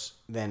course,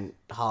 then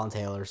Holland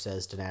Taylor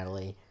says to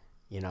Natalie,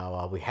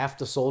 we have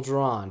to soldier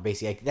on.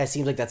 Basically, that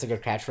seems like that's a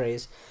good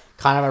catchphrase.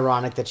 Kind of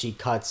ironic that she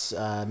cuts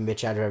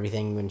Mitch out of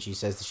everything when she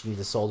says that she needs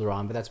to soldier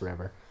on, but that's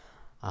whatever.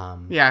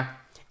 Yeah.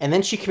 And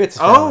then she commits a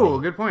felony. Oh,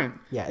 good point.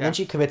 Yeah, and then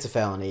she commits a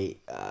felony,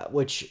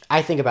 which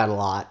I think about a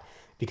lot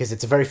because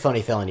it's a very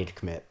funny felony to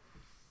commit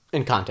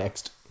in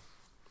context.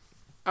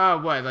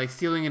 What, like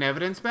stealing an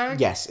evidence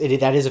bag? Yes,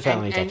 that is a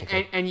felony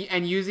technically.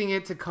 And using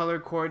it to color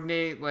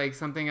coordinate like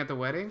something at the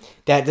wedding?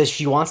 That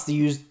she wants to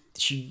use.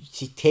 She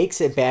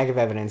takes a bag of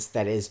evidence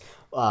that is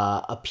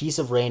a piece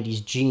of Randy's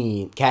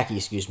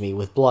khaki,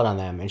 with blood on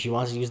them, and she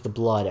wants to use the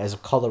blood as a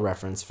color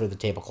reference for the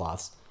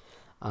tablecloths.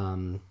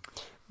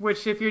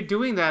 Which, if you're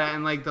doing that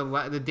and like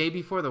the day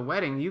before the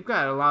wedding, you've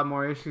got a lot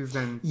more issues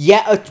than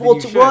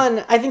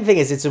one. I think the thing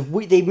is,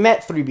 they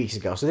met 3 weeks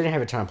ago, so they didn't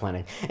have a ton of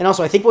planning. And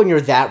also, I think when you're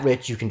that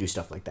rich, you can do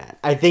stuff like that.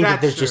 I think that's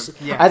that there's true. just,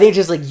 Yes. I think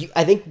just like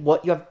I think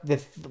what you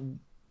have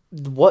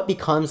what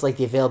becomes like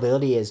the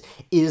availability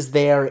is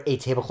there a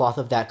tablecloth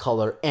of that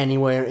color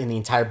anywhere in the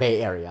entire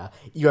Bay Area?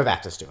 You have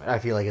access to it. I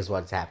feel like is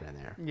what's happening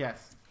there.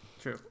 Yes,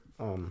 true.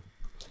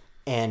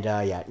 And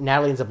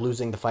Natalie ends up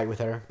losing the fight with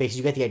her. Basically,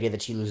 you get the idea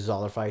that she loses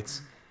all her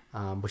fights.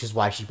 Which is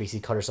why she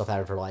basically cut herself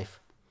out of her life.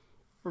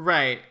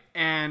 Right.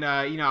 And,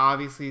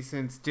 obviously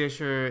since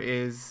Disher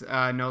is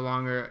no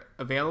longer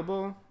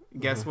available,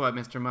 guess what,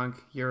 Mr.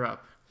 Monk? You're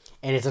up.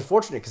 And it's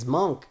unfortunate because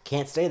Monk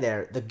can't stay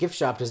there. The gift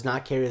shop does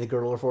not carry the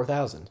Girdler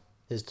 4000,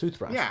 his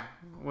toothbrush. Yeah.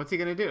 What's he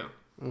going to do?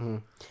 Mm-hmm.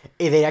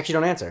 They actually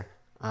don't answer.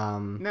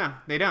 No,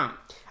 they don't.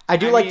 I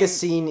like this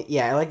scene.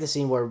 Yeah, I like the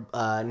scene where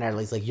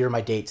Natalie's like, "You're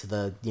my date to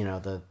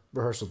the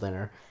rehearsal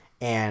dinner,"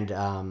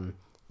 and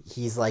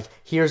he's like,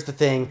 "Here's the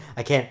thing.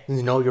 I can't.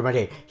 No, you're my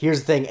date. Here's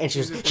the thing." And she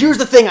goes, "Here's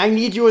the thing. I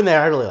need you in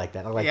there." I really like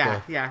that. I like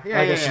yeah.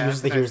 I guess she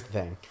uses the "here's the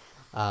thing."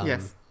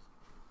 Yes.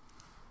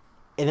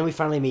 And then we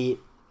finally meet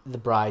the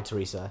bride,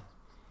 Teresa.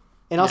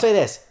 And I'll say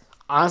this: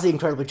 honestly,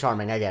 incredibly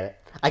charming. I get it.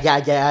 I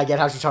get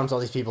how she charms all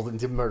these people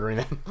into murdering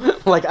them.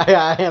 Like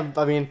I am.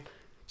 I mean,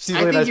 she's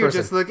a really nice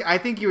person. I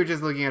think you were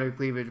just looking at her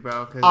cleavage,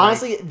 bro.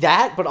 Honestly,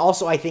 that. But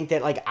also, I think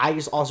that like I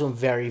just also am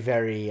very,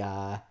 very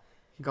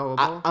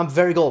gullible. I'm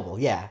very gullible.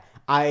 Yeah.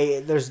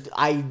 The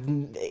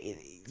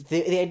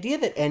idea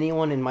that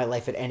anyone in my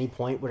life at any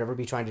point would ever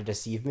be trying to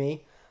deceive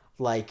me,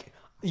 like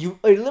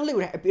It literally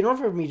would, in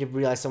order for me to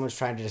realize someone's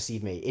trying to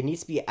deceive me, it needs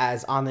to be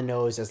as on the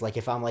nose as like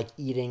if I'm like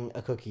eating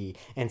a cookie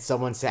and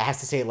someone has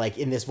to say like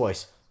in this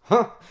voice,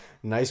 huh,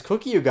 nice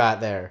cookie you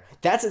got there.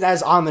 That's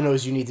as on the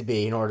nose you need to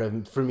be in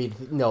order for me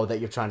to know that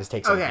you're trying to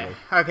take something.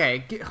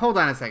 Okay. Hold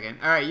on a second.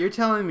 All right, you're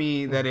telling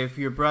me that if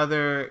your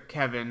brother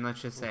Kevin,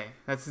 let's just say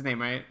that's his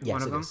name, right? Yes,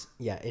 one of it them. is.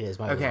 Yeah, it is.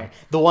 Okay,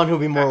 the one who'd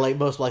be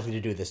most likely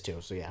to do this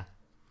too. So yeah.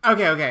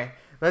 Okay.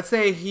 Let's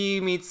say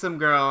he meets some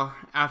girl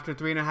after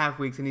 3.5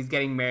 weeks and he's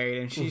getting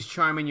married and she's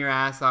charming your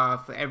ass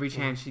off every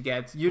chance she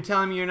gets. You're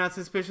telling me you're not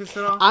suspicious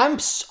at all?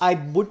 I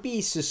would be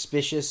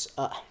suspicious.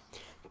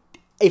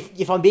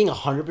 If I'm being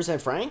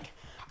 100% frank,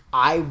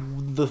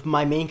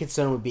 my main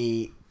concern would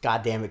be,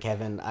 God damn it,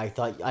 Kevin. I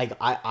thought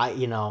I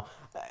know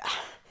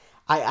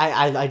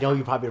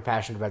you probably are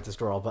passionate about this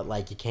girl, but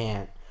like you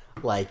can't.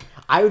 Like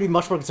I would be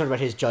much more concerned about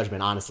his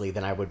judgment, honestly,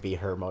 than I would be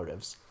her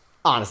motives.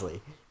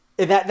 Honestly,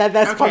 that's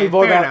okay, probably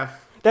more fair about. Enough.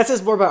 That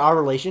says more about our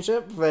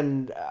relationship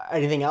than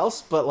anything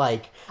else. But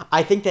like,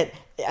 I think that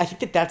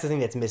that's the thing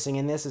that's missing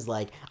in this is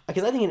like,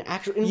 because I think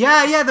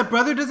the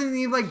brother doesn't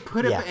even like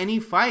put up any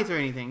fights or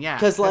anything. Yeah,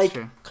 because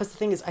the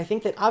thing is, I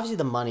think that obviously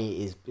the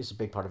money is a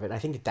big part of it. And I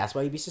think that's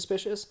why you'd be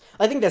suspicious.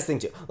 I think that's the thing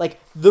too. Like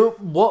what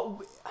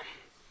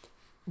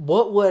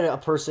would a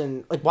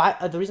person like? Why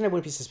the reason I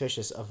wouldn't be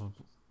suspicious of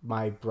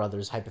my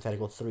brother's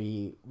hypothetical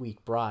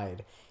 3-week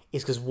bride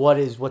is because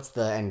what's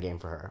the end game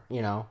for her?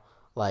 You know,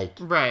 like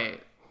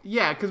right.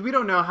 Yeah, because we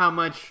don't know how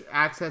much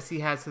access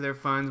he has to their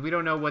funds. We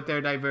don't know what they're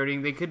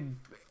diverting. They could,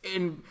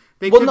 no. In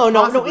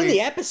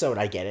the episode,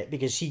 I get it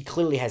because she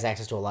clearly has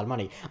access to a lot of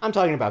money. I'm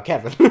talking about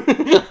Kevin.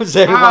 I'm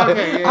saying,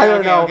 I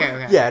don't know.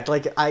 Okay. Yeah,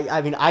 like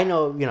I mean, I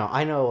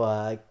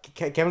know,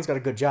 Kevin's got a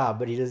good job,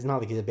 but he does not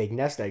think he's a big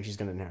nest egg she's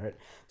going to inherit.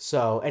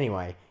 So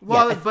anyway,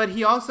 but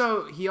he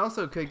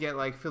also could get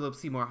like Philip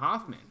Seymour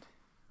Hoffman.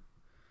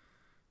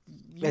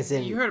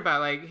 You heard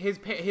about like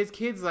his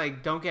kids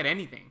like don't get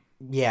anything.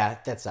 Yeah,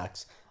 that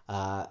sucks.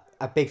 A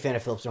big fan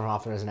of Philip Seymour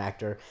Hoffman as an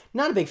actor.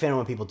 Not a big fan of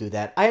when people do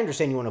that. I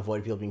understand you want to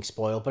avoid people being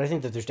spoiled, but I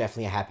think that there's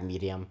definitely a happy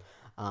medium.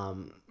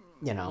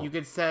 You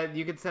could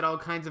set all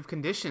kinds of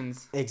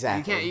conditions.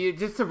 Exactly. You can't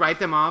just to write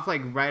them off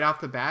like right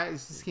off the bat. It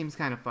just seems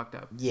kind of fucked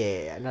up.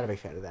 Yeah, not a big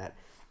fan of that.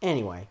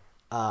 Anyway,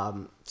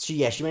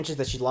 she mentions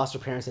that she lost her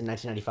parents in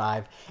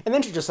 1995, and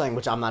then she just something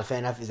which I'm not a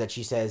fan of is that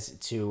she says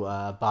to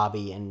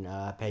Bobby and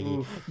Peggy,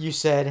 Oof. You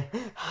said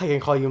I can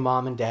call you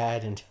mom and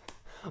dad and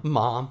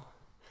mom,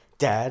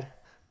 dad.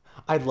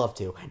 I'd love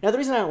to. Now, the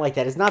reason I don't like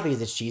that is not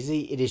because it's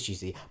cheesy. It is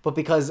cheesy. But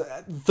because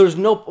there's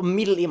no...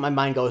 Immediately my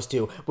mind goes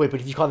to, wait, but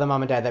if you call them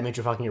mom and dad, that means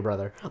you're fucking your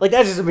brother. Like,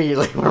 that's just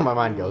immediately where my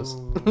mind goes.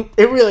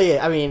 It really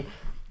is. I mean...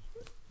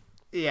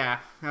 Yeah.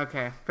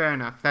 Okay. Fair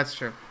enough. That's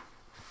true.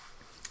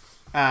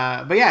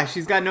 But yeah,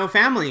 she's got no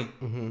family.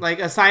 Mm-hmm. Like,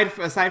 aside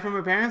from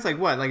her parents, like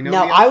what? Like,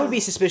 nobody else I would be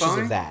suspicious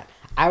of that.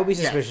 I would be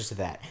suspicious of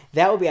that.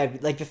 That would be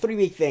like the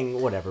 3-week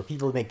thing. Whatever,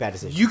 people make bad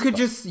decisions. You could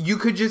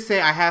just say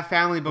I have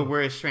family, but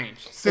we're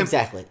estranged. Simple.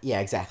 Exactly.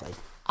 Yeah. Exactly.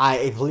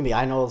 Believe me,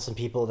 I know some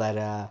people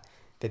that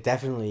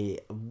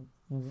definitely,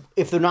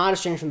 if they're not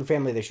estranged from the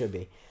family, they should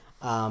be.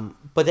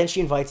 But then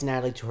she invites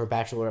Natalie to her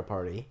bachelorette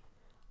party,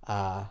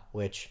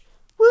 which,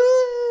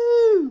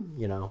 woo,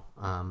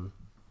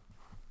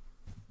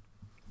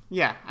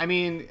 Yeah, I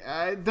mean,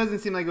 it doesn't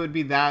seem like it would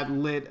be that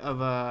lit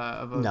of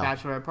a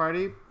bachelorette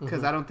party because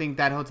mm-hmm. I don't think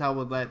that hotel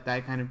would let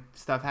that kind of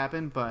stuff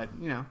happen. But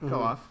mm-hmm.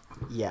 go off.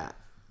 Yeah,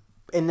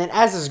 and then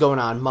as this is going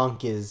on,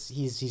 Monk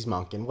he's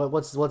monking.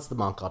 What's the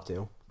Monk up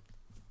to?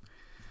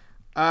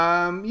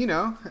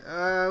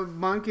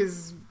 Monk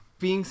is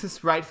being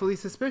rightfully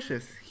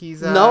suspicious.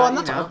 He's no, I'm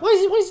not talking. What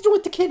is he doing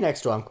with the kid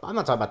next to him? I'm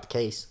not talking about the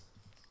case.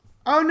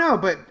 Oh no,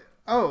 but.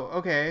 Oh,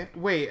 okay.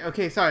 Wait,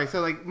 okay, sorry.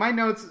 So, like, my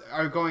notes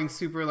are going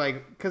super,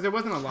 like, because there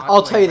wasn't a lot.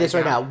 I'll tell you this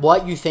right now.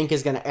 What you think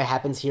is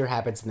happens here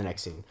happens in the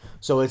next scene.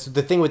 So, it's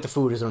the thing with the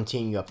food is what I'm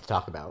teeing you up to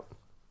talk about.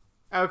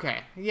 Okay.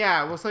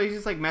 Yeah, well, so he's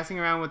just, like, messing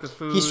around with the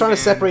food. He's trying to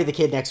separate the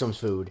kid next to him's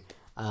food.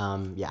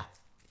 Yeah.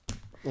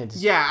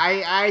 Yeah,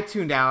 I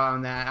tuned out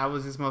on that. I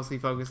was just mostly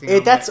focusing on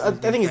the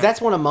thing is,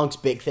 that's one of Monk's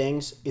big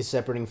things, is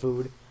separating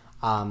food.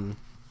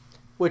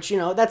 Which,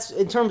 that's,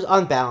 in terms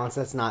on balance,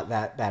 that's not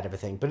that bad of a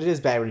thing. But it is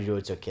bad when you do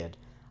it to a kid.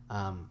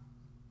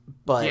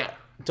 But yeah.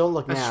 Don't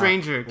look now. A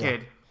stranger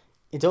kid.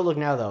 Don't look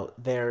now, though.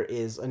 There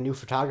is a new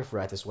photographer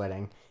at this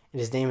wedding. And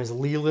his name is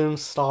Leland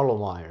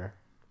Stottlemyre.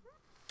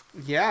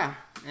 Yeah.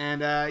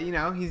 And,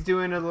 he's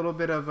doing a little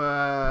bit of,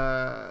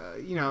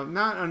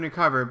 not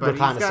undercover, but he's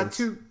got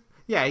two...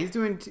 Yeah,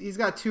 he's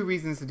got two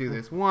reasons to do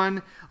this.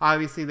 One,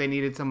 obviously they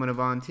needed someone to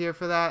volunteer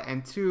for that.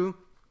 And two...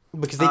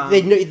 Because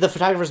they know the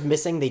photographer's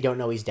missing, they don't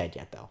know he's dead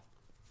yet, though.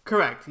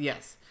 Correct.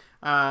 Yes.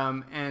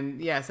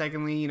 And yeah,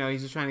 secondly,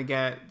 he's just trying to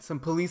get some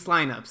police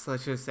lineups.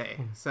 Let's just say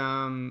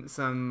some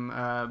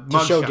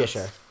to show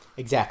Disher,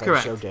 exactly.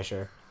 Correct. To show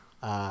Disher,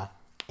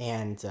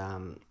 and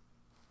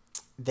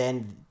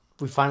then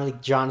we finally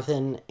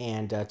Jonathan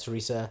and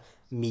Teresa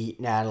meet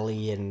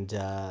Natalie and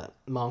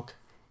Monk,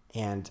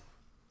 and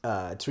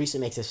Teresa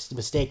makes a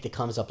mistake that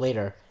comes up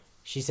later.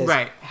 She says,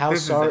 "Right,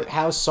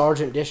 how's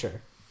Sergeant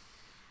Disher?"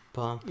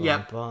 Bum, bum,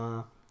 Yep.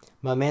 bum.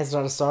 My man's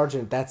not a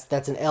sergeant.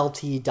 That's an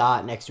LT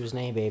dot next to his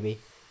name, baby.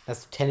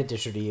 That's lieutenant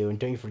district to you, and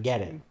don't you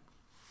forget it.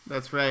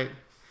 That's right.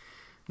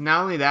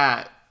 Not only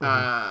that,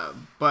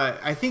 but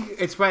I think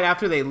it's right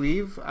after they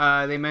leave.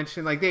 They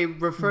mention, like, they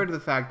refer to the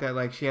fact that,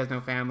 like, she has no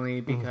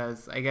family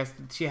because I guess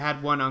she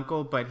had one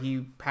uncle, but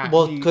he passed.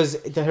 Well, because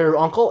her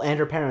uncle and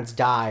her parents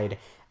died,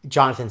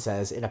 Jonathan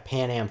says, in a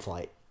Pan Am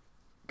flight.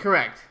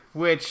 Correct.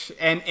 Which,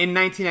 and in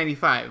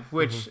 1995,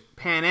 which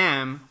Pan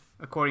Am,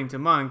 according to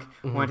Monk,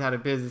 went out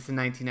of business in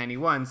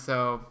 1991.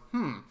 So,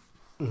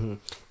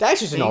 That's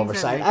just an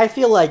oversight. I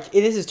feel like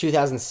this is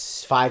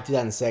 2005,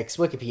 2006.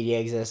 Wikipedia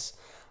exists.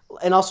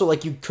 And also,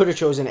 like, you could have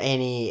chosen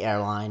any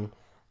airline.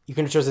 You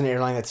could have chosen an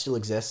airline that still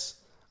exists.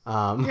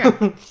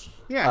 Yeah.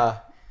 Yeah.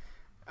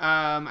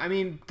 I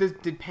mean,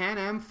 did Pan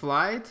Am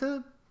fly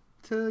to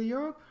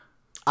Europe?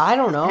 I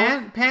don't know.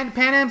 Pan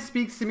Am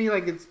speaks to me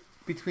like it's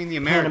between the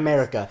Americas. Pan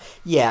America.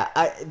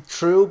 Yeah,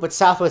 true, but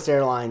Southwest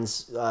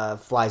Airlines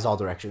flies all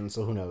directions,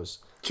 so who knows?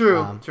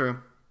 True, true.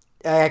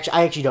 I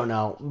actually don't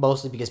know,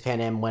 mostly because Pan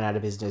Am went out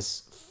of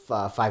business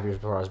 5 years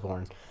before I was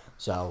born.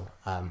 So,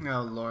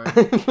 oh Lord.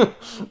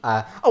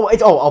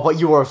 But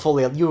you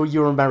were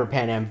you remember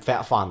Pan Am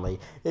fondly.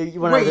 Wait,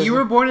 you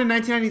were born in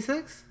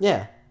 1996?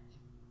 Yeah.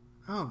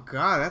 Oh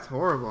God, that's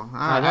horrible.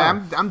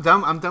 I'm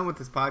done. I'm done with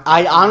this podcast.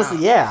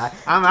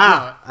 I'm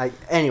out.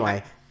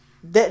 Anyway,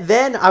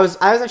 then I was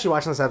actually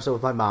watching this episode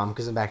with my mom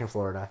because I'm back in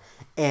Florida,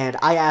 and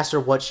I asked her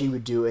what she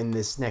would do in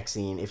this next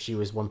scene if she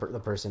was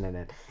the person in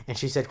it, and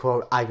she said,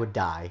 "quote I would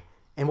die."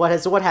 And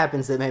what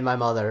happens that made my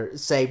mother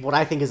say what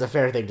I think is a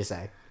fair thing to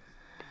say?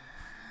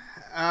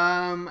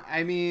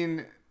 I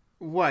mean,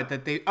 what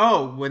that they?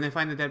 Oh, when they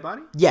find the dead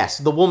body? Yes,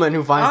 the woman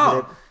who finds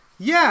it.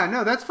 Yeah,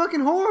 no, that's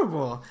fucking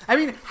horrible. I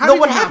mean,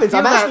 what happens?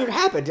 I'm asking you what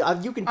happened.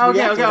 You can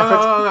react to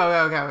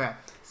it. Okay.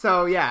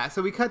 So yeah,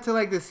 so we cut to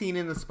like the scene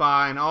in the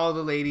spa, and all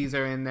the ladies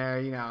are in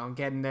there, you know,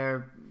 getting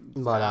their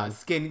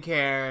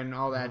skincare and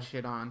all that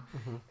shit on,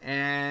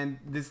 and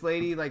this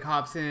lady like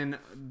hops in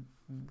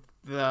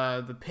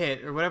the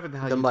pit or whatever the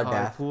hell you mud call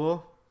bath. it,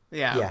 pool.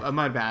 Yeah, a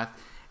mud bath.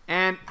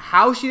 And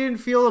how she didn't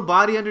feel a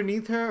body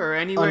underneath her or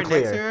anywhere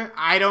next to her,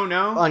 I don't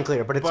know.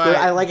 Unclear, but it's good.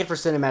 I like it for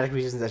cinematic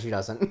reasons that she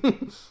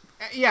doesn't.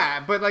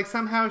 Yeah, but like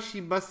somehow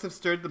she must have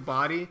stirred the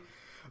body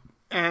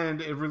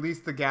and it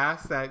released the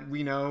gas that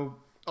we know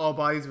all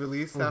bodies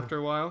release after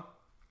a while.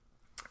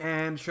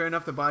 And sure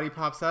enough, the body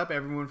pops up.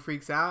 Everyone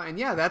freaks out. And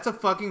yeah, that's a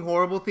fucking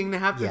horrible thing to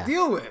have to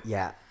deal with.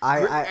 Yeah.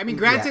 I mean,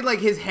 granted, like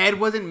his head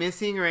wasn't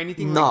missing or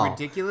anything like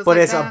ridiculous but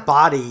like it's a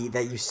body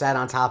that you sat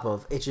on top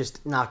of. It's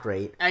just not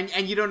great.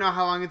 And you don't know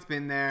how long it's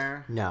been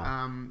there.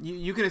 No.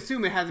 You can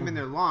assume it hasn't been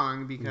there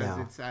long because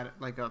it's at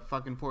like a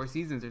fucking 4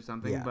 seasons or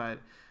something. Yeah. But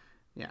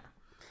yeah.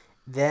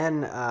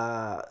 Then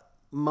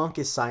Monk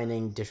is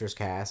signing Disher's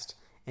cast,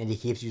 and he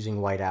keeps using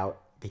whiteout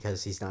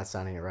because he's not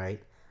signing it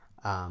right.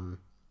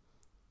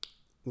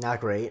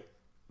 Not great.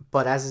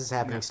 But as this is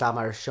happening,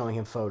 Stottmeyer is showing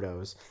him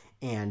photos,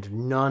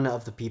 and none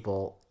of the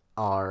people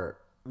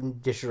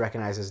Disher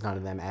recognizes none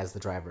of them as the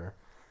driver.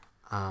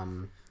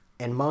 And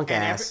Monk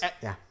asks...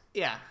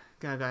 Yeah.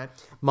 Go ahead.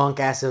 Monk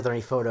asks if there are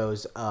any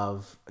photos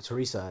of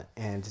Teresa,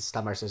 and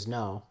Stottmeyer says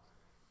no.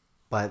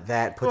 But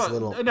that puts a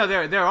little... No,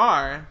 there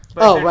are.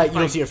 But right. You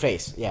don't see her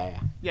face. Yeah.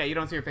 Yeah, you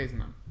don't see her face in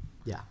them.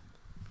 Yeah.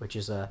 Which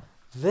is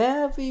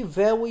very,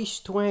 very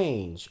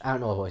strange. I don't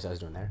know what voice I was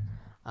doing there.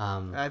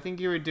 I think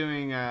you were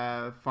doing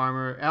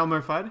Farmer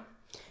Elmer Fudd.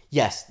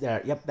 Yes.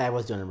 Yep, I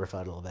was doing Elmer Fudd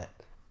a little bit.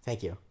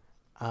 Thank you.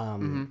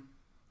 And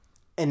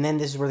then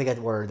this is where they get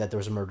word that there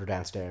was a murder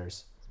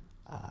downstairs.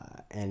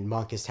 And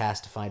Monk is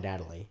tasked to find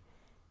Natalie.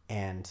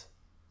 And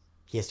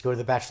he has to go to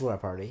the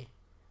bachelorette party.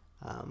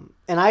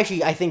 And I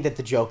think that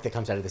the joke that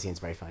comes out of the scene is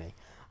very funny.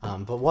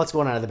 But what's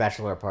going on at the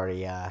bachelorette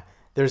party?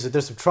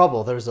 There's some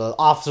trouble. There's an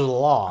officer of the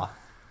law.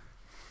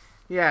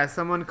 Yeah,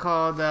 someone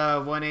called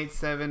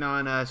 187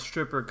 on a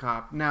stripper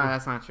cop. No,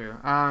 that's not true.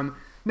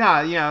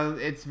 No, you know,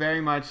 it's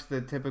very much the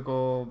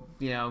typical,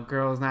 you know,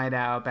 girls' night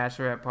out,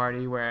 bachelorette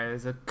party, where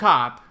there's a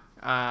cop.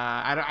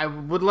 I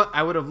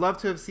would have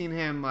loved to have seen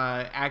him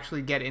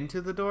actually get into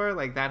the door,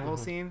 like that whole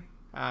scene.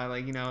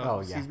 Like, you know,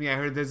 excuse me, I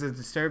heard there's a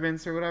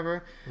disturbance or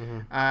whatever.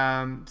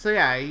 So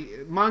yeah,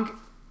 Monk,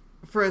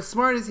 for as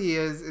smart as he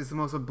is the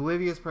most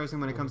oblivious person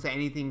when it comes to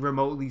anything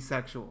remotely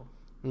sexual.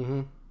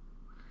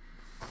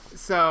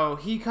 So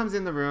he comes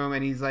in the room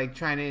and he's like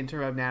trying to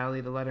interrupt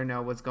Natalie to let her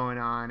know what's going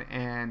on,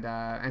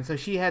 and so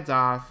she heads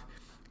off,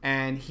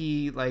 and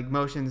he like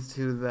motions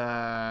to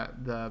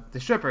the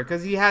stripper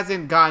because he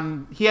hasn't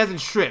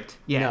stripped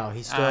yet. No,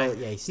 he's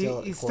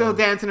still he's still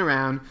dancing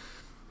around,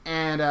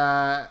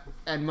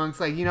 and Monk's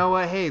like, you know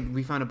what? Hey,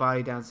 we found a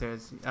body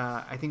downstairs.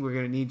 I think we're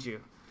gonna need you.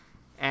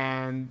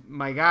 And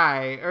my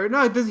guy, or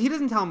no, he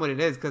doesn't tell him what it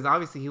is because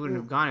obviously he wouldn't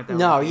have gone if that.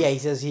 No, yeah, he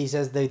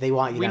says they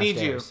want you. We downstairs.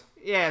 need you.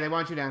 Yeah, they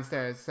want you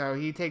downstairs. So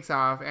he takes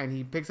off and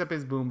he picks up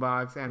his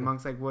boombox, and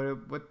Monk's like,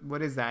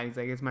 "What is that?" He's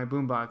like, "It's my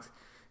boombox."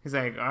 He's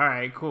like, "All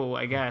right, cool,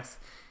 I guess."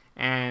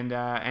 And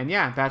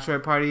yeah,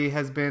 bachelorette party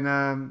has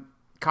been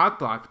cock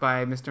blocked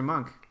by Mr.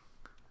 Monk.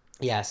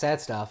 Yeah,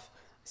 sad stuff.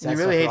 You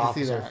really hate to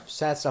see that.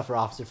 Sad stuff for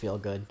Officer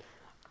Feelgood.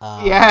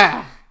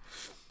 Yeah.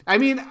 I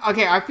mean,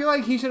 okay, I feel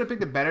like he should have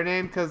picked a better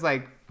name because,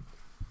 like,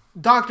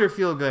 Dr.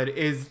 Feelgood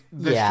is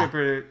the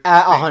stripper.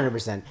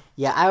 100%.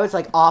 Yeah, I was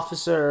like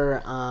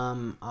Officer.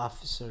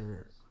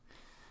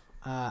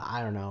 I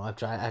don't know. I've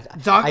tried.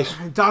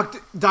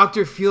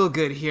 Dr.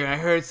 Feelgood here. I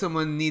heard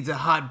someone needs a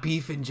hot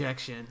beef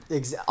injection.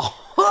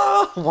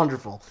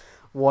 Wonderful.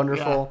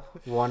 Wonderful.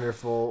 Yeah.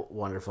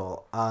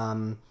 Wonderful.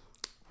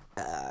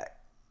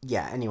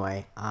 Yeah.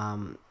 Anyway,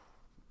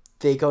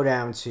 they go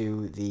down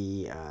to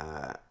the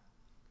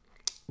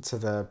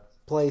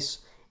place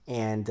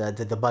and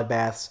the bud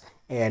baths.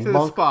 And to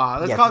Monk, the spa.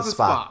 Let's call it the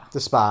spa.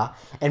 The spa.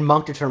 And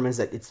Monk determines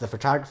that it's the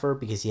photographer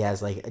because he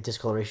has like a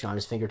discoloration on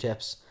his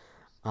fingertips.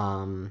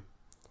 And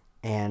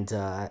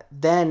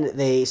then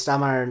they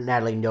Stammer and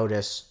Natalie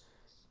notice.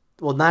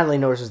 Well, Natalie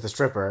notices the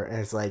stripper, and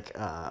it's like,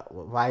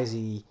 why is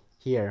he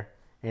here?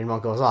 And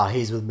Monk goes, "Oh,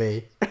 he's with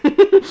me,"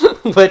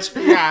 which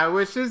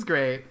is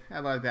great. I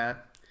love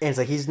that. And it's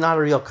like he's not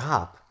a real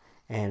cop,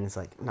 and it's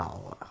like,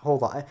 no,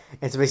 hold on.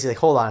 And so basically, like,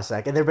 hold on a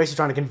sec, and they're basically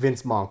trying to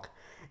convince Monk,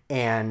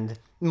 and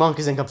Monk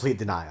is in complete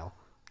denial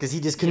because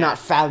he just could not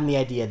fathom the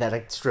idea that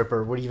a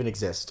stripper would even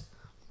exist.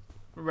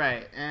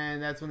 Right,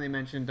 and that's when they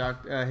mentioned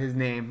his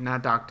name,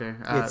 not Doctor.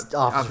 It's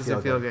Officer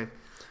Feelgood.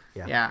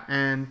 Yeah,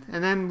 and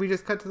then we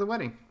just cut to the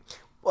wedding.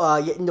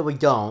 No, we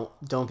don't.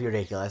 Don't be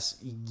ridiculous.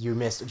 You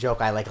missed a joke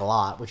I like a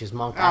lot, which is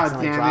Monk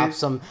accidentally drops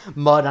some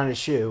mud on his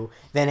shoe.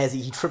 Then as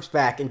he trips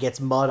back and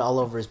gets mud all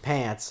over his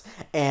pants,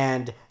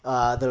 and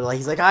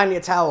he's like, "I need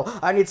a towel.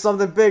 I need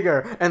something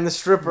bigger." And the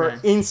stripper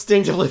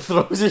instinctively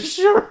throws his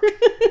shirt.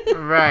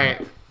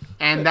 Right.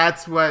 And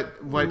that's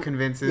what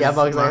convinces. Yeah,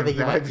 Bugs. I think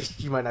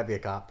you might not be a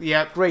cop.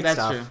 Yep, great that's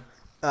stuff.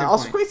 True.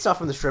 Also, great stuff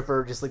from the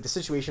stripper. Just like the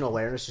situational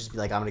awareness, just be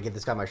like, "I'm gonna give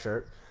this guy my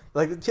shirt."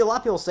 Like, a lot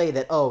of people say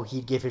that,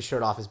 he'd give his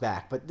shirt off his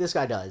back, but this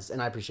guy does,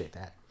 and I appreciate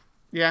that.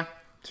 Yeah,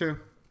 true.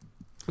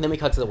 And then we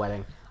cut to the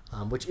wedding,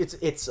 which it's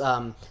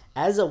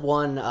as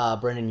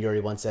Brendan Urie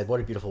once said,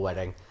 "What a beautiful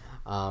wedding."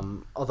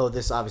 Although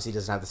this obviously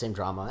doesn't have the same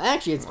drama.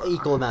 Actually, it's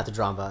equal amount of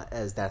drama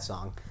as that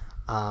song.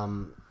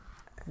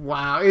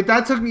 Wow,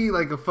 that took me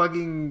like a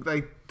fucking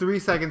 3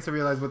 seconds to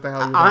realize what the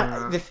hell you're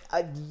talking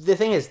about. The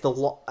thing is,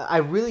 I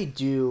really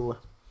do.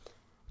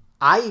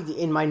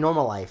 In my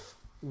normal life,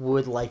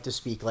 would like to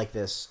speak like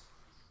this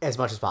as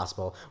much as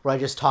possible, where I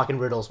just talk in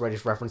riddles, where I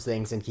just reference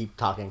things and keep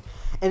talking.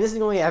 And this is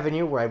the only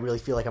avenue where I really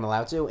feel like I'm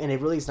allowed to, and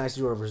it really is nice to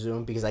do it over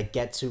Zoom because I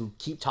get to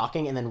keep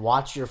talking and then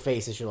watch your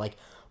face as you're like,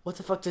 what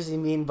the fuck does he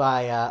mean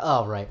by,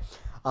 right.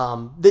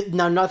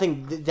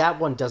 That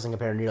one doesn't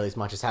compare nearly as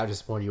much as how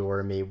disappointed you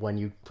were in me when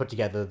you put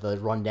together the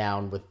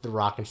rundown with The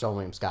Rock and Sean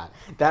William Scott.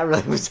 That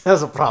really was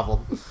a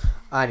problem.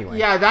 Anyway.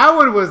 Yeah, that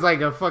one was like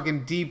a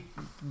fucking deep.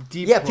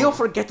 Yeah, people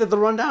forget that the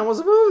rundown was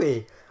a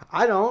movie.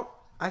 I don't.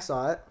 I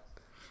saw it.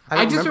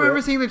 I just remember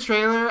seeing the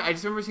trailer. I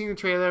just remember seeing the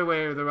trailer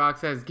where The Rock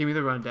says, "Give me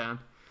the rundown."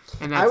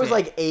 And that's I was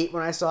like 8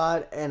 when I saw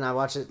it, and I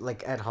watched it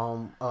like at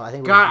home. Oh, I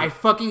think. God, I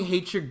fucking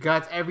hate your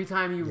guts every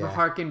time you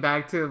harken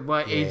back to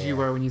what age you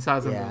were when you saw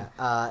something. Yeah,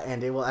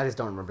 I just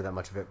don't remember that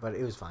much of it, but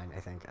it was fine. I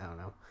think. I don't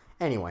know.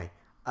 Anyway,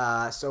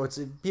 so it's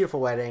a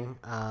beautiful wedding.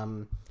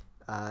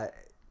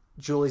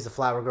 Julie's the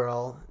flower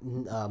girl.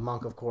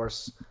 Monk, of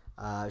course,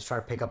 is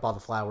trying to pick up all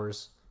the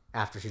flowers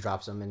after she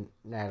drops them, and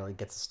Natalie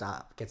gets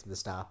him to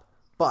stop.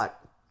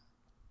 But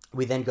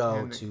we then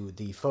go to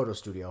the photo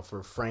studio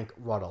for Frank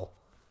Ruddle,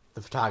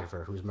 the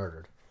photographer who's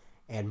murdered.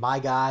 And my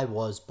guy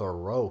was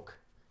Baroque.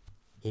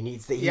 He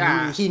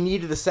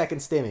needed the second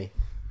stimmy.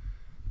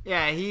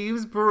 Yeah, he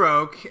was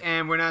Baroque,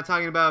 and we're not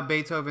talking about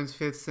Beethoven's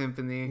Fifth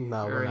Symphony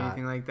or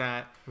anything like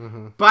that.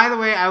 Mm-hmm. By the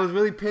way, I was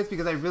really pissed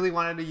because I really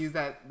wanted to use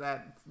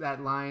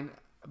that line,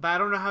 but I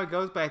don't know how it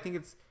goes, but I think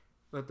it's,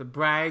 "But the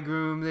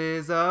bridegroom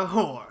is a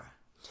whore."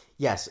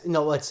 Yes.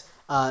 No, it's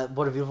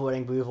what a beautiful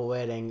wedding, beautiful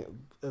wedding.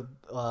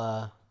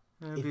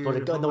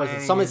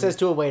 Someone says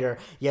to a waiter,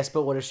 "Yes,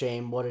 but what a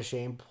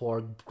shame,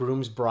 poor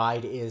groom's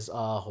bride is a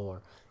whore."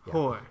 Yeah.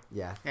 Whore.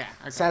 Yeah. Yeah.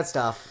 Okay. Sad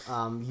stuff.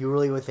 You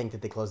really would think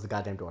that they closed the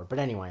goddamn door. But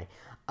anyway.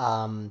 He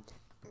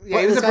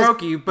was a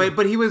brokey,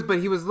 but he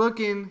was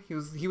looking.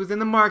 He was in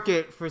the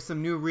market for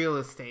some new real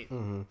estate.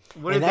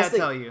 Mm-hmm. What does that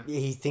tell you?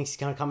 He thinks he's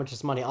gonna come into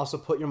some money. Also,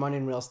 put your money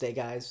in real estate,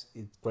 guys.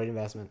 It's a great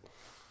investment.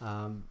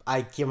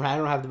 I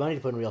don't have the money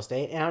to put in real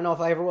estate, and I don't know if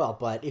I ever will.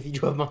 But if you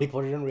do have money,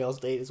 put it in real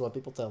estate. Is what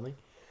people tell me.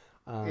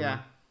 Yeah.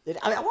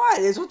 Why?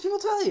 It's what people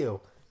tell you.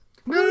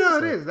 No,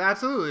 it is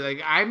absolutely.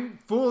 Like, I'm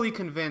fully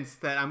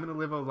convinced that I'm gonna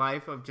live a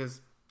life of just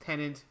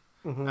tenant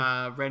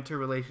renter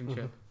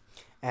relationship.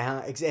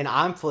 Mm-hmm. And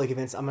I'm fully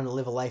convinced I'm gonna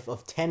live a life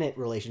of tenant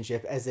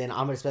relationship, as in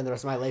I'm gonna spend the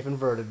rest of my life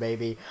inverted,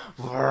 baby.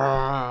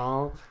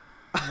 Oh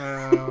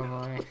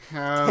boy.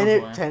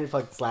 Tenant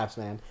fucking slaps,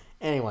 man.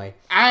 Anyway,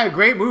 a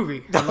great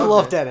movie. I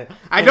love Tenet.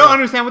 I don't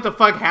understand what the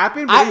fuck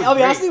happened. But I'll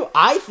be honest with you.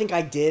 I think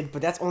I did,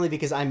 but that's only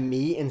because I'm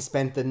me and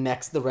spent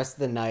the rest of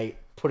the night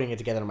putting it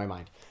together in my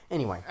mind.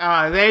 Anyway.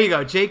 There you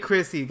go. Jake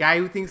Christie, guy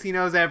who thinks he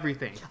knows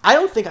everything. I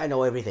don't think I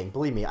know everything.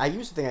 Believe me, I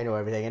used to think I know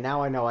everything, and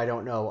now I know I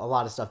don't know a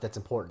lot of stuff that's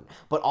important.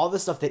 But all the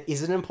stuff that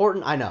isn't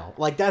important, I know.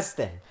 Like, that's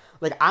the thing.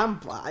 Like,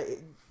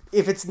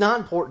 if it's not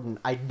important,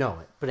 I know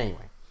it. But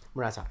anyway,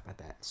 we're not talking about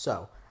that.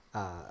 So,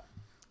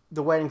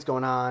 the wedding's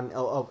going on.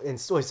 And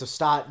so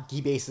Stott, he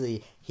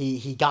basically,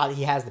 he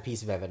has the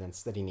piece of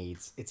evidence that he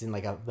needs. It's in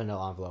like a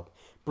vanilla envelope.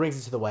 Brings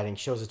it to the wedding,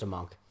 shows it to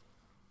Monk.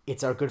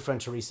 It's our good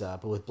friend Teresa,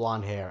 but with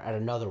blonde hair at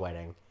another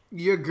wedding.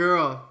 Your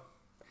girl.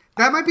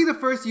 That might be the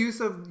first use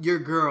of your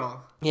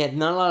girl. Yeah,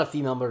 not a lot of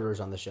female murderers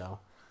on the show.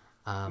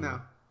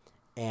 No.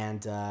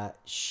 And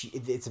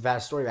it's about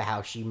a story about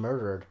how she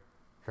murdered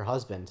her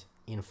husband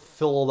in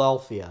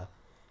Philadelphia.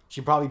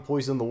 She probably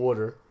poisoned the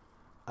water.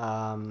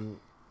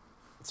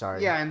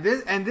 Sorry. Yeah,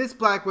 and this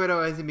Black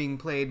Widow isn't being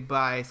played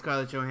by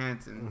Scarlett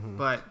Johansson,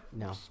 but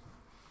no.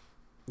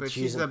 But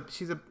she's a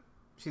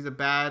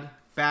bad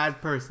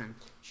person.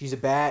 You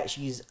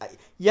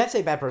have to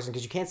say bad person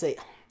because you can't say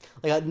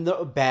like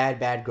a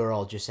bad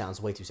girl just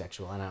sounds way too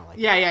sexual and I don't like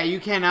it. Yeah, you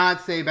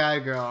cannot say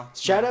bad girl.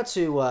 Shout out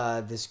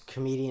to this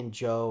comedian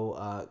Joe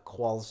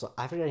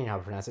I forget how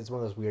to pronounce it. It's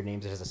one of those weird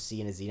names that has a C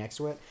and a Z next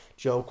to it.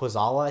 Joe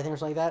Quazala, I think, or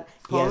something like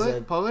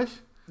that. Polish?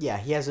 Yeah,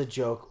 he has a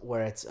joke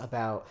where it's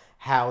about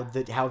how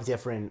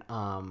different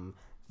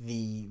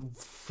the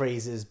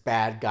phrases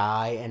bad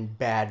guy and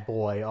bad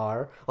boy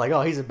are. Like,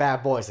 oh, he's a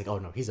bad boy. It's like, oh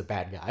no, he's a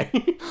bad guy.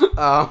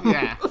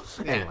 Yeah.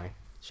 Anyway,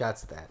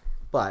 shouts to that.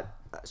 But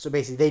so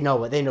basically, they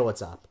know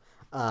what's up.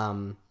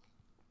 And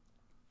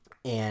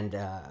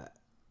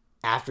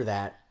after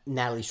that,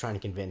 Natalie's trying to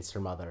convince her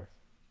mother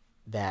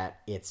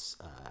that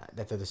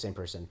that they're the same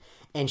person,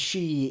 and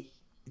she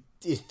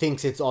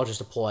thinks it's all just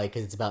a ploy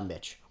because it's about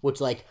Mitch. Which,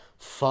 like,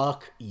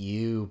 fuck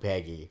you,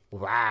 Peggy.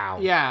 Wow.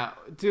 Yeah,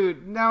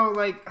 dude. No,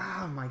 like,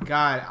 oh my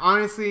god.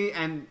 Honestly,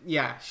 and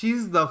yeah,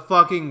 she's the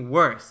fucking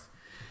worst.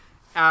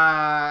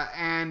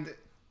 And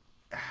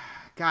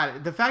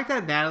God, the fact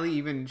that Natalie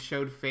even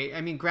showed faith.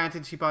 I mean,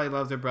 granted, she probably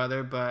loves her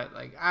brother, but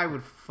like, I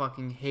would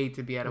fucking hate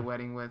to be at a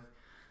wedding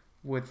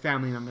with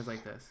family members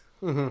like this.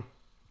 Mm-hmm.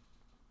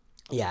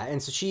 Yeah,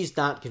 and so she's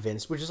not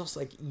convinced, which is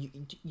also like,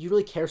 you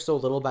really care so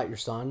little about your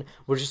son.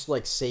 We're just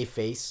like save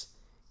face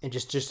and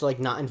just like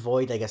not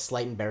avoid like a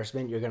slight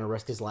embarrassment. You're gonna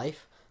risk his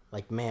life.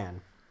 Like,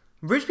 man,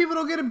 rich people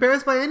don't get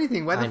embarrassed by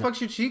anything. Why the fuck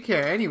should she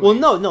care anyway? Well,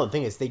 no. The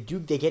thing is, they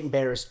get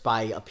embarrassed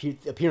by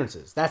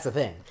appearances. That's the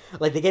thing.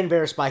 Like, they get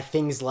embarrassed by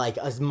things like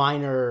a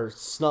minor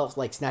snuff,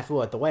 like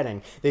snafu at the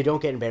wedding. They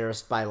don't get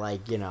embarrassed by,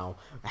 like,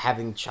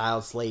 having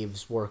child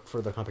slaves work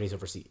for their companies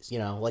overseas.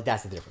 Like,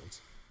 that's the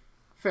difference.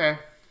 Fair.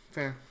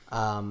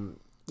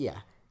 Yeah.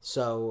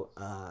 So,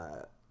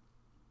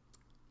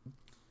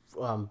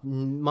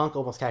 Monk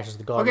almost catches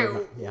the guard.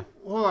 Okay, yeah.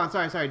 Hold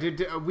on. Sorry.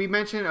 Did we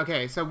mention?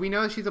 Okay, so we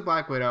know she's a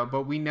Black Widow,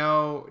 but we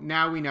know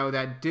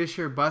that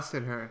Disher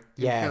busted her.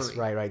 Yes,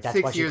 Philly, right.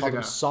 That's why she called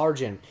him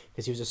Sergeant,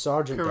 because he was a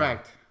sergeant.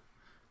 Correct.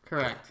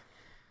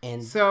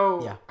 And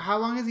so, yeah. How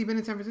long has he been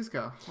in San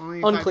Francisco?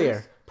 Only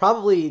unclear.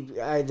 Probably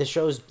this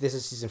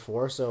is season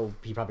 4, so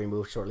he probably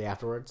moved shortly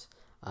afterwards.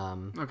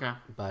 Okay.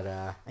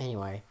 But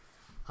anyway.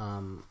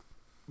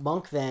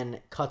 Monk then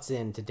cuts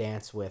in to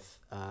dance with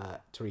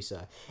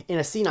Teresa in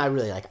a scene I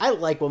really like. I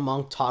like when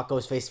Monk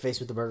goes face to face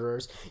with the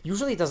murderers.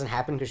 Usually it doesn't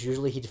happen because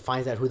usually he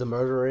finds out who the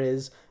murderer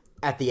is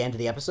at the end of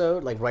the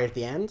episode, like right at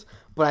the end.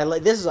 But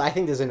I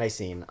think this is a nice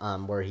scene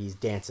where he's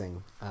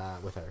dancing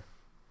with her.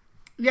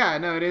 Yeah,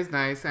 no, it is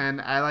nice,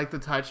 and I like the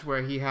touch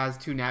where he has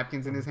 2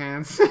 napkins in his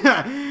hands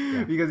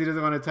because he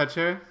doesn't want to touch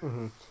her.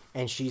 Mm-hmm.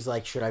 And she's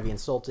like, "Should I be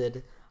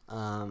insulted?"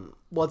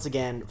 Once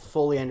again,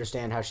 fully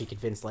understand how she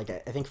convinced, like, I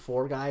think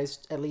 4 guys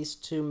at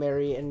least to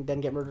marry and then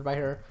get murdered by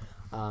her.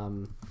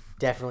 I'd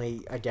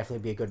definitely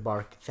be a good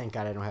mark. Thank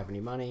God I don't have any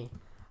money.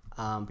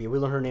 But we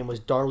learned her name was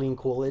Darlene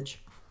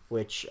Coolidge,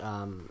 which,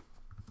 at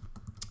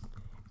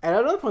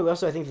another point, we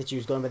also, I think that she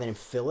was going by the name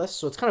Phyllis,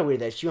 so it's kind of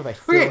weird that she went by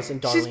Phyllis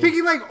and Darlene. She's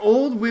picking, like,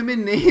 old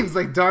women names,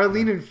 like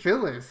Darlene and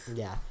Phyllis.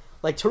 Yeah.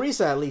 Like,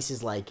 Teresa, at least,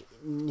 is, like,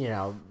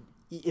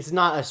 it's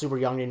not a super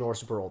young name nor a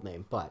super old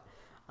name, but,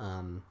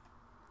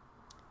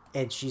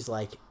 and she's,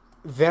 like,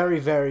 very,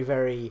 very,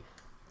 very...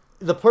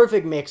 the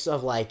perfect mix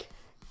of, like,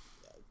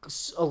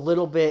 a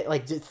little bit,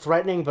 like,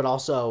 threatening, but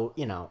also,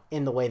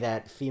 in the way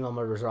that female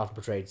murderers are often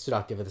portrayed,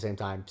 seductive at the same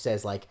time,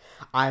 says, like,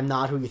 I'm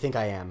not who you think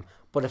I am,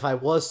 but if I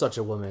was such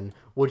a woman,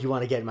 would you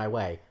want to get in my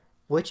way?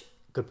 Which,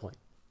 good point.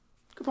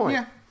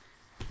 Yeah.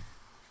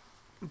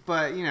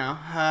 But,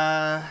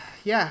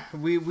 yeah,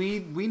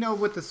 we know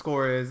what the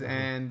score is,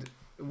 and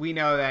we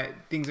know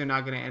that things are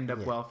not going to end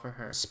up well for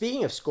her.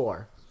 Speaking of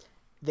score...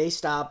 they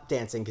stop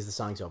dancing because the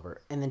song's over.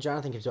 And then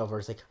Jonathan comes over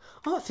and is like,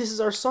 oh, this is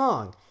our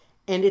song.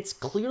 And it's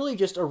clearly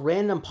just a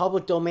random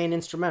public domain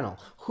instrumental.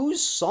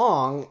 Whose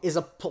song is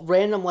a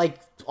random, like,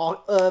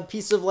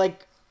 piece of,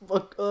 like,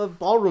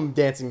 ballroom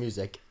dancing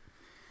music?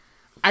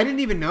 I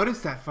didn't even notice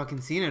that fucking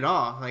scene at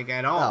all. Like,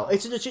 at all. Oh,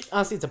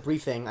 honestly, it's a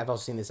brief thing. I've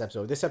also seen this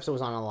episode. This episode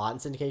was on a lot in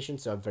syndication,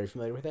 so I'm very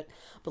familiar with it.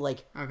 But,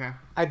 like, okay.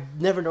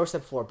 I've never noticed that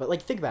before. But,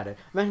 like, think about it.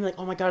 Imagine, like,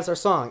 oh my god, it's our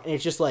song. And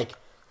it's just, like,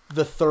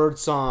 the third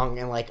song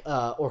in, like,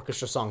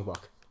 orchestra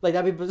songbook. Like,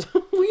 that'd be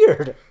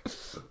weird.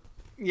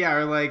 Yeah,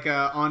 or, like,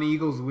 On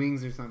Eagle's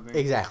Wings or something.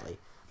 Exactly.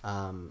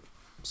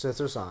 So it's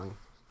their song.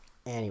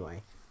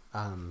 Anyway.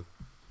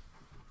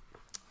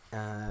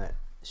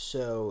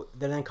 So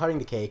they're then cutting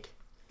the cake.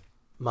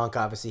 Monk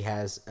obviously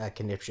has a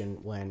conniption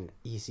when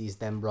he sees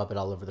them rub it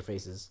all over their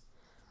faces.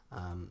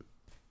 And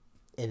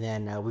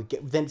then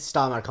then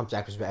Stalmar comes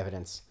back with some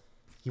evidence.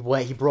 He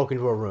broke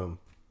into a room,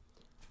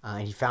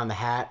 and he found the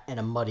hat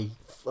and a muddy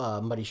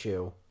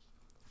shoe.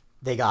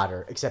 They got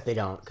her, except they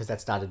don't, because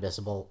that's not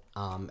admissible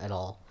at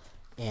all.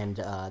 And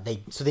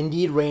they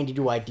need Randy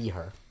to ID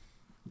her.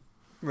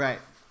 Right.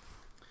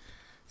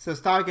 So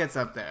Star gets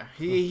up there.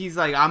 He's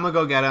like, I'm gonna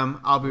go get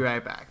him. I'll be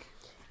right back.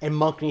 And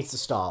Monk needs to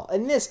stall.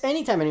 And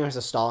anytime anyone has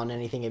to stall on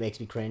anything, it makes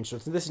me cringe. So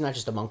this is not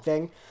just a Monk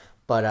thing.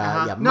 But,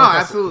 yeah. No,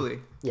 absolutely.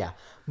 Yeah.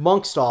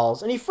 Monk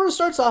stalls. And he first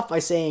starts off by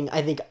saying,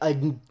 I think,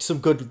 some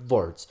good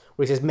words.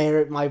 Where he says,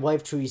 my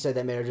wife truly said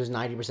that marriage was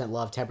 90%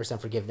 love,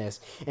 10% forgiveness.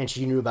 And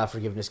she knew about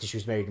forgiveness because she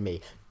was married to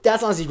me.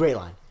 That's honestly a great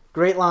line.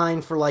 Great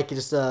line for, like,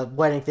 just a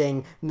wedding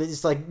thing.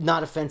 Just, like,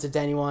 not offensive to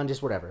anyone.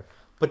 Just whatever.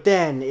 But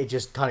then it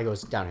just kind of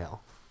goes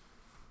downhill.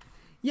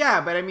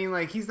 Yeah, but I mean,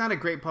 like, he's not a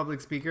great public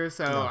speaker,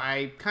 so No.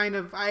 I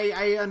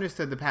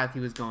understood the path he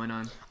was going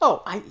on.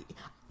 Oh,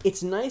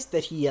 it's nice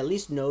that he at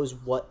least knows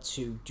what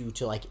to do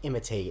to, like,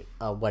 imitate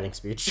a wedding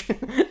speech.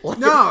 Like,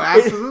 no,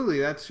 absolutely,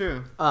 that's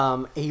true.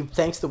 He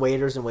thanks the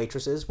waiters and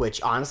waitresses, which,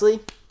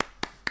 honestly,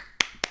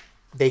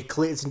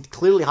 it's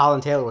clearly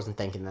Holland Taylor wasn't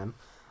thanking them.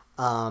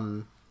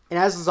 And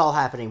as this is all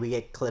happening, we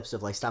get clips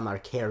of, like,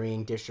 Steinmeier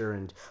carrying Disher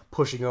and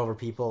pushing over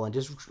people and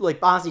just, like,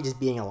 honestly just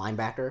being a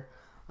linebacker.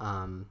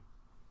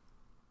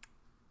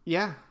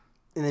 Yeah.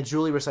 And then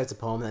Julie recites a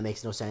poem that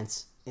makes no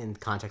sense in the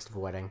context of a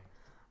wedding.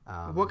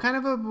 What kind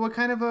of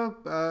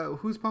a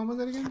whose poem was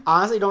it again?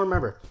 Honestly, don't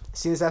remember.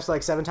 Seen this episode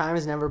like 7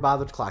 times, never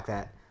bothered to clock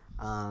that.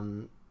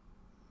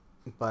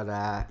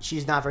 But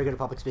she's not very good at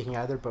public speaking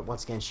either. But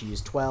once again, she is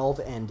 12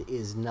 and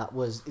is not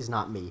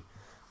me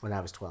when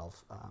I was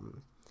 12.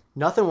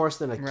 Nothing worse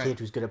than a kid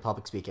who's good at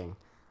public speaking.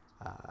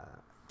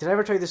 Did I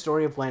ever tell you the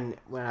story of when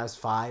I was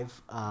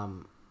 5?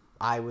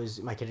 I was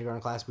in my kindergarten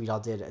class. We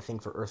all did a thing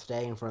for Earth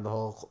Day in front of the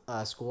whole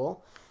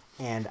school,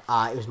 and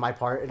it was my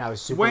part, and I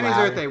was super. When is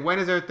loud. Earth Day? When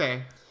is Earth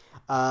Day?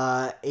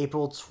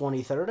 April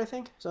 23rd, I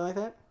think, something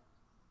like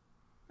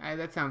that.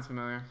 That sounds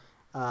familiar.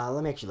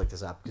 Let me actually look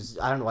this up because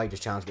I don't know why you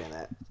just challenged me on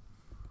that.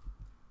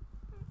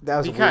 That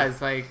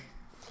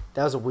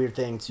was a weird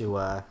thing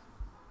to.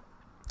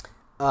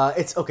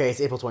 It's okay. It's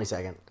April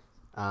 22nd.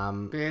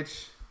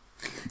 Bitch.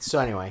 So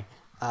anyway,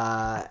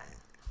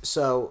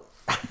 so.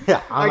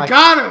 Yeah, I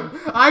got him!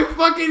 I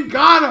fucking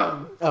got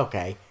him!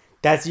 Okay.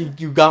 That's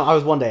you got I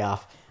was one day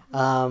off.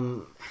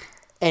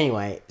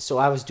 Anyway, so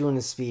I was doing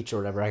this speech or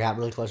whatever. I got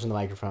really close to the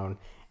microphone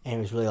and it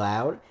was really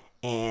loud.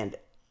 And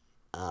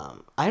I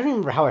don't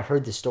remember how I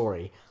heard this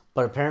story,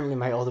 but apparently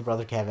my older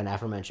brother Kevin,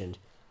 aforementioned,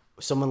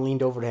 someone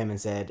leaned over to him and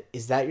said,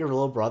 "Is that your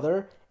little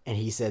brother?" And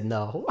he said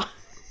no.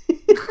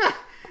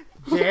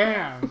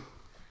 Damn.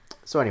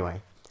 So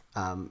anyway,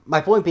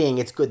 my point being,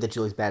 it's good that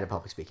Julie's bad at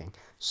public speaking.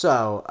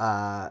 So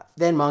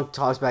then Monk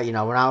talks about, when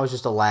I was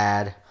just a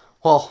lad,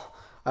 well,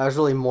 I was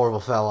really more of a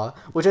fella,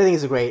 which I think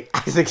is I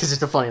think it's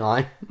just a funny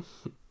line.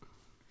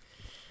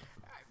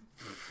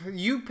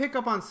 You pick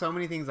up on so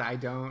many things I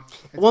don't.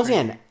 Once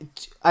again,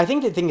 I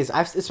think the thing is,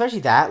 especially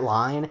that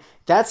line,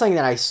 that's something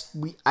that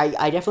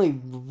I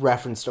definitely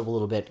referenced a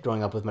little bit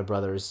growing up with my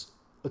brothers.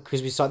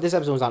 Because we saw this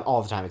episode was on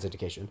all the time. It's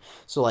education,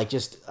 so like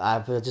just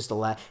a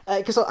lot.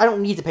 Because I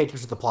don't need to pay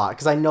attention to the plot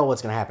because I know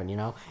what's gonna happen,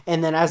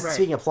 And then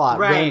speaking of plot,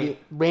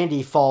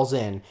 Randy falls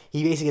in.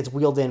 He basically gets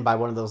wheeled in by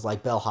one of those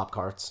like bellhop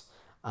carts,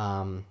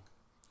 and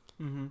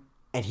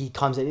he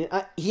comes in.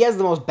 He has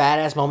the most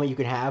badass moment you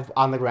can have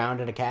on the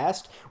ground in a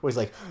cast, where he's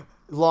like,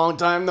 "Long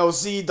time no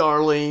see,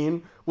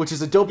 Darlene," which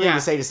is a dope thing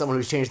to say to someone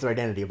who's changed their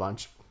identity a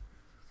bunch.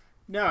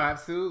 No,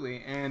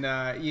 absolutely, and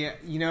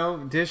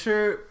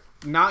Disher.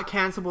 Not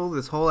cancelable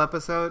this whole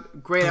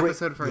episode. Great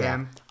episode for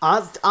him.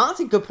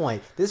 Honestly, good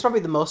point. This is probably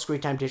the most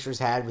screen time Disher's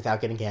had without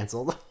getting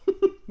canceled.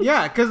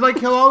 Yeah, because like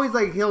he'll always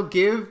he'll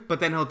give, but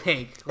then he'll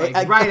take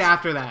right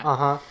after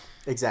that.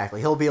 Exactly.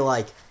 He'll be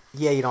like,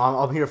 "Yeah,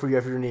 I'm here for you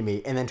if you need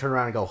me," and then turn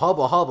around and go,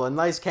 "Hubba hubba,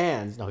 nice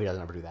cans." No, he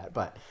doesn't ever do that,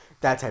 but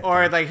that type.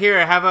 Or of thing.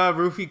 here, have a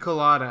roofie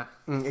colada.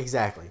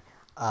 Exactly.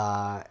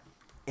 And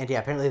yeah,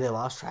 apparently they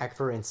lost track of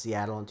her in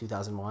Seattle in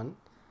 2001.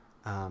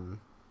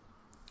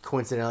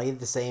 Coincidentally, at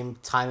the same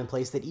time and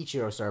place that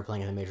Ichiro started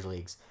playing in the major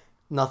leagues.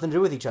 Nothing to do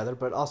with each other,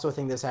 but also a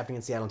thing that's happening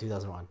in Seattle in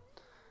 2001.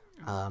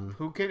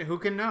 Who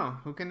can know?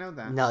 Who can know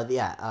that? No,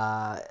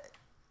 yeah.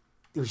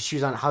 She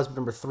was on house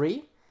number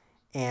 3,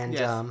 and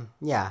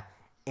yes.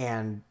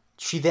 And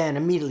she then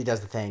immediately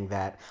does the thing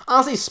that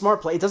honestly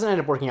smart play. It doesn't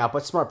end up working out,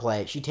 but smart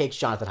play. She takes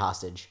Jonathan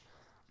hostage,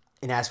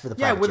 and ask for the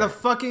Yeah, private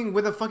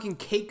with a fucking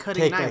cake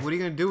cutting knife. What are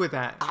you gonna do with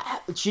that?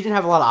 She didn't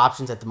have a lot of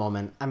options at the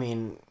moment. I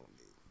mean,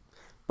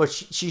 but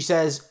she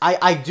says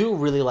I do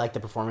really like the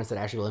performance that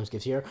Ashley Williams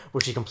gives here,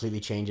 where she completely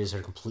changes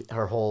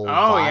her whole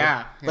vibe.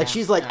 Yeah, like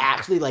she's like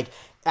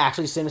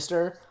actually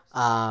sinister.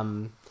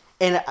 And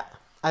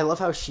I love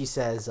how she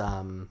says.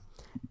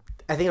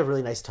 I think a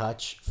really nice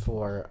touch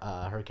for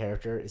her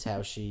character is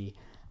how she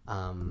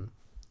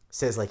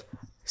says like,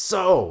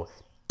 "So,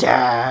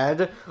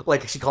 Dad,"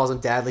 like she calls him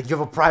Dad. Like, you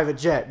have a private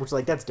jet, which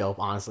like that's dope,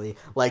 honestly.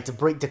 Like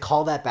to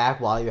call that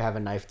back while you have a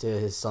knife to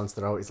his son's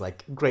throat is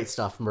like great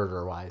stuff,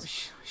 murderer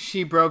wise.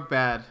 She broke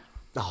bad.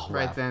 Oh,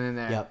 right wow. then and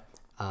there. Yep.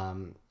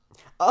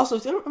 Also,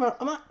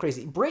 I'm not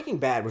crazy. Breaking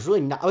Bad was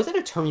really not. Was that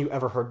a term you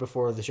ever heard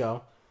before the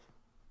show?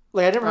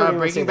 Like I never heard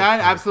anyone say Breaking Bad.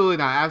 that. Absolutely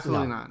not.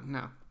 Absolutely not.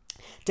 No.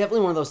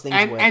 Definitely one of those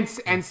things.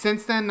 And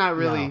since then, not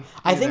really. No.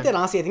 I think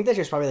that's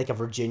just probably like a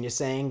Virginia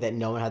saying that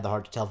no one had the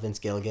heart to tell Vince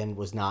Gilligan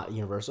was not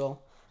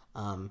Universal.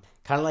 Kind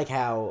of like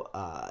how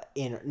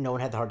no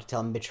one had the heart to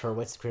tell Mitch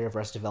Hurwitz, the creator of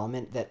Arrested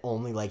Development, that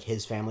only like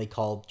his family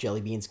called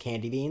jelly beans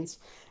candy beans.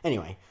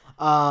 Anyway,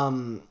 I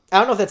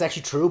don't know if that's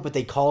actually true, but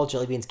they call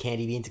jelly beans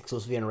candy beans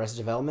exclusively in Arrested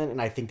Development,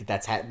 and I think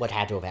that's what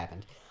had to have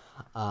happened.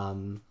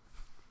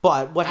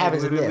 But what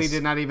happens in this? I literally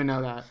did not even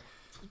know that.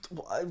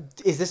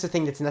 Is this a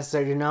thing that's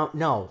necessary to know?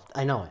 No,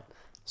 I know it.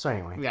 So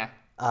anyway, yeah.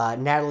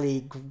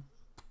 Natalie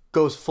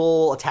goes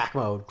full attack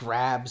mode,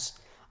 grabs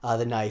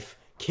the knife,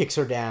 kicks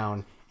her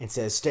down, and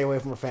says, "Stay away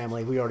from her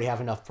family. We already have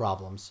enough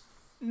problems."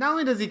 Not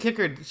only does he kick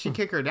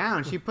her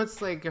down, she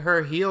puts like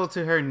her heel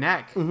to her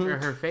neck or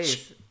her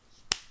face.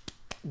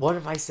 What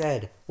have I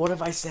said?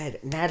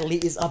 Natalie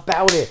is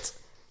about it.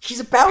 She's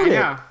about it.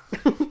 Yeah.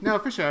 No,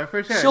 for sure.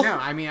 No,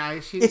 I mean,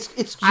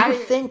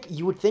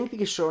 you would think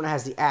because Sharona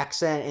has the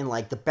accent and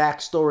like the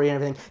backstory and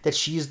everything that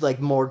she's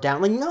like more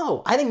down. Like,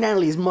 no, I think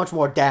Natalie is much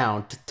more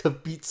down to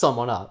beat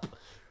someone up.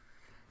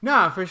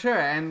 No, for sure.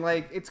 And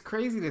like, it's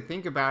crazy to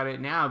think about it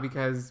now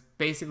because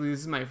basically this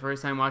is my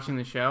first time watching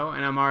the show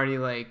and I'm already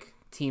like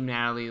team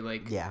Natalie,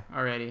 like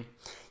already.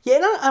 Yeah,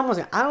 I don't want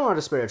to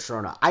disparage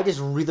Sharona. I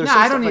just really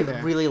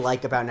really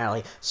like about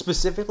Natalie,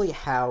 specifically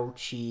how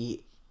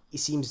she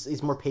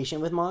is more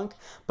patient with Monk,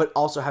 but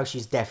also how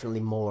she's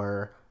definitely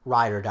more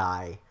ride or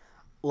die.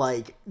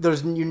 Like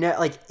there's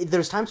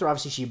times where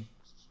obviously she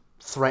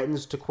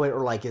threatens to quit or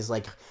like is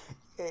like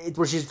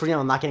where she's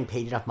not getting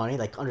paid enough money,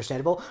 like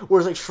understandable.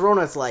 Whereas like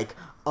Sharona, it's like,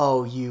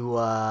 oh,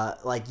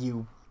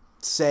 you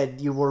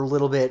said you were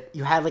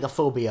you had like a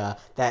phobia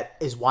that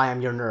is why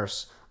I'm your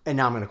nurse, and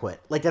now I'm gonna quit.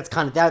 Like that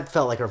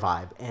felt like her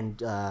vibe, and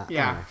yeah,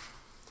 anyway.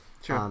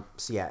 Sure.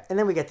 So yeah, and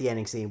then we get the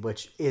ending scene,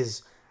 which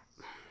is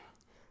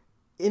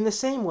in the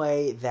same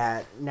way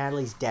that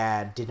Natalie's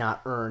dad did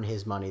not earn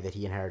his money that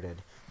he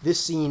inherited. This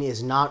scene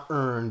is not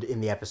earned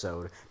in the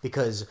episode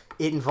because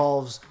it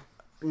involves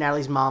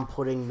Natalie's mom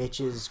putting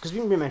Mitch's... Because we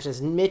didn't mention this.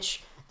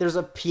 Mitch, there's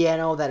a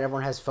piano that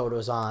everyone has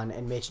photos on,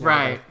 and Mitch never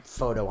had a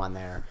photo on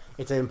there.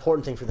 It's an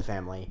important thing for the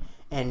family.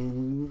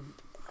 And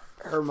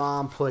her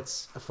mom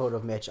puts a photo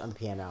of Mitch on the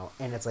piano,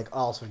 and it's like,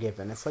 all's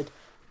forgiven. It's like,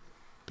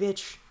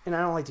 bitch, and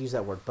I don't like to use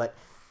that word, but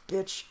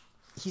bitch,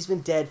 he's been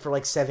dead for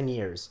like 7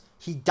 years.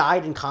 He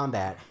died in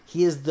combat.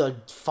 He is the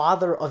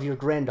father of your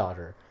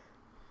granddaughter.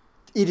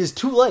 It is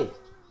too late.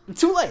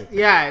 Too late.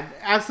 Yeah,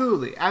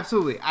 absolutely.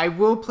 I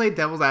will play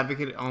devil's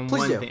advocate on Please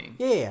one do. thing.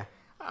 Yeah.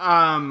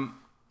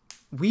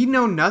 We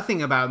know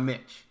nothing about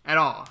Mitch at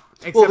all.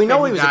 Well, we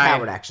know he was a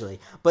coward, actually,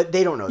 but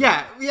they don't know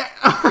that. Yeah.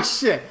 Oh,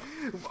 shit.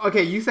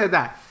 Okay, you said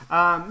that.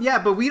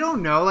 Yeah, but we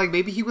don't know. Like,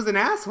 maybe he was an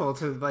asshole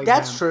to, like...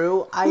 That's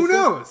true. Who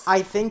knows?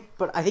 I think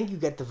you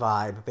get the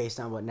vibe, based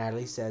on what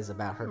Natalie says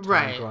about her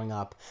time growing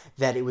up,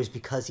 that it was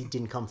because he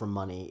didn't come from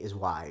money is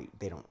why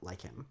they don't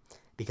like him.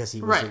 Because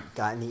he was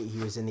he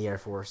was in the Air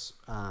Force,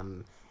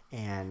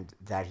 and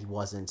that he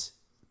wasn't,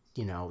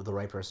 the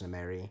right person to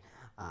marry.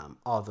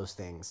 All of those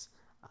things.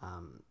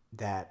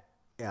 The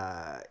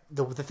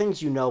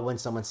things when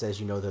someone says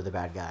they're the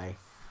bad guy.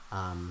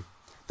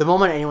 The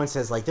moment anyone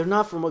says like they're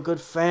not from a good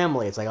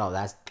family, it's like, oh,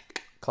 that's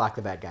clock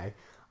the bad guy.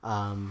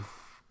 But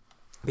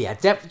yeah,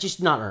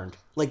 just not earned.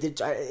 Like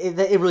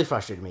it really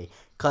frustrated me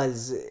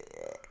because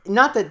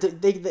not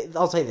that they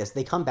I'll say this,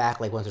 they come back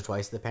like once or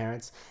twice, the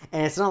parents,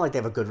 and it's not like they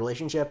have a good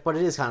relationship, but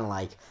it is kind of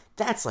like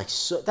I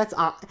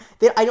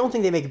don't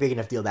think they make a big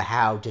enough deal to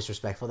how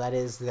disrespectful that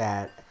is,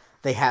 that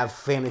they have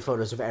family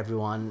photos of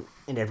everyone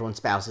and everyone's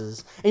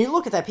spouses, and you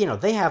look at that piano,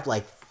 they have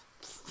like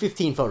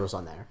 15 photos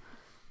on there.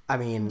 I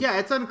mean... Yeah,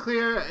 it's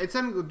unclear.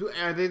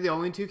 Are they the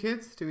only two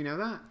kids? Do we know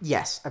that?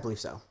 Yes, I believe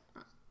so.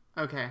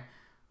 Okay.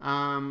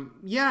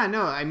 Yeah,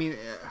 no, I mean,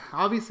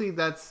 obviously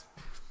that's...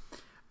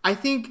 I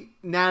think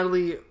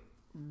Natalie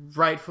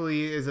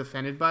rightfully is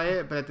offended by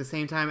it, but at the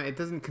same time, it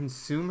doesn't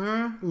consume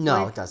her.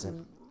 No, it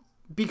doesn't.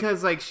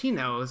 Because, like, she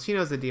knows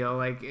the deal.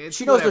 Like, it's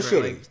she knows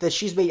whatever, the shitty. That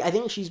she's made... I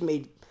think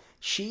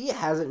she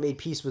hasn't made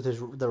peace with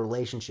the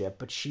relationship,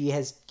 but she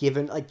has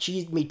given... Like,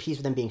 she's made peace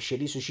with them being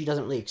shitty, so she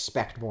doesn't really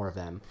expect more of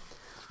them.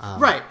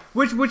 Right.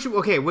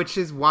 Which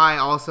is why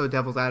also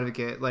devil's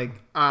advocate, like,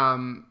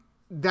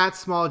 that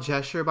small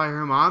gesture by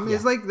her mom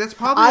is like, that's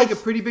probably like a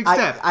pretty big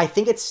step. I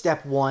think it's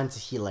step one to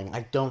healing.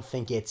 I don't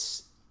think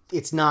it's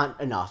not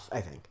enough,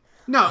 I think.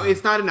 No,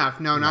 it's not enough.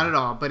 No, not at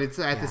all. But it's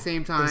at the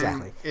same time,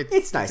 exactly.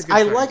 It's nice.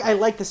 I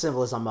like the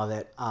symbolism of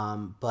it.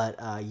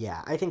 But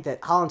I think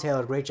that Holland Taylor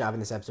did a great job in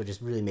this episode,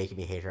 just really making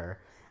me hate her.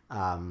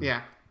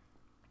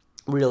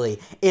 Really,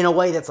 in a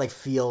way that's like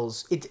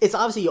feels. It's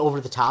obviously over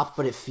the top,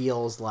 but it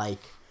feels like.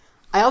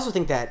 I also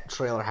think that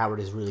Traylor Howard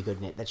is really good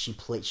in it. That she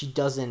plays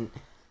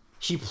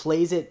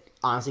it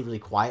honestly really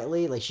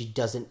quietly. Like, she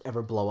doesn't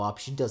ever blow up.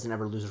 She doesn't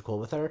ever lose her cool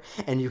with her,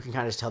 and you can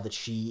kind of just tell that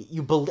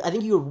I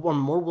think you are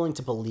more willing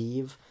to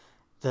believe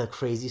the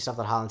crazy stuff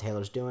that Holland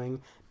Taylor's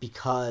doing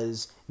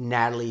because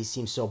Natalie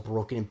seems so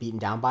broken and beaten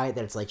down by it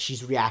that it's like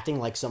she's reacting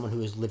like someone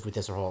who has lived with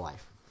this her whole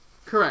life.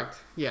 Correct.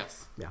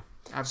 Yes. Yeah.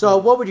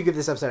 Absolutely. So what would you give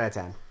this episode out of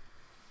 10?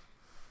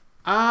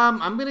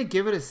 I'm going to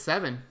give it a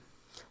 7.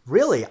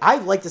 Really? I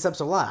like this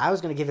episode a lot. I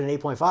was going to give it an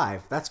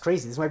 8.5. That's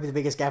crazy. This might be the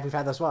biggest gap we've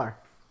had thus far.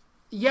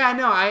 Yeah,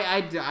 no,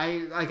 I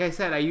like I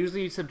said, I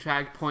usually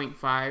subtract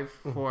 0.5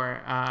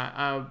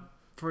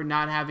 for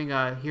not having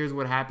a here's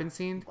what happened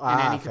scene in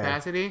any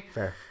capacity.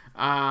 Fair.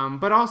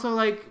 But also,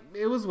 like,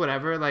 it was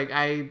whatever. Like,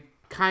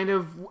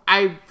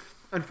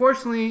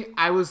 unfortunately,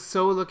 I was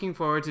so looking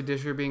forward to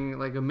Disher being,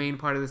 like, a main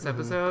part of this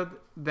episode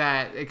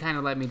that it kind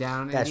of let me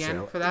down in the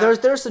end for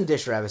that. There's some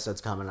Disher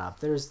episodes coming up.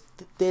 There's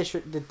the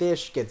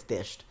dish gets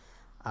dished.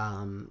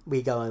 There's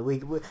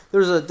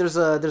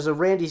a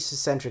Randy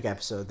centric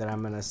episode that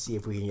I'm gonna see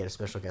if we can get a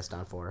special guest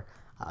on for.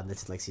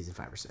 That's in like season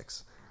 5 or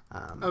 6.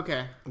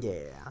 Okay.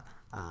 Yeah.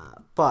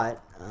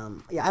 But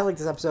I like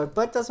this episode,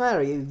 but it doesn't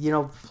matter. You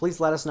know, please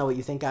let us know what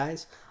you think,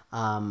 guys.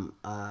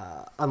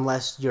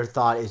 Unless your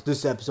thought is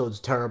this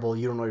episode's terrible,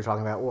 you don't know what you're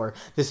talking about, or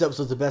this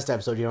episode's the best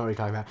episode, you don't know what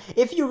you're talking about.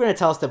 If you're going to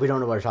tell us that we don't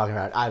know what you're talking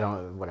about, I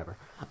don't, whatever.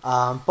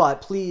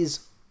 But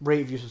please rate,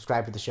 review,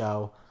 subscribe to the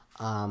show.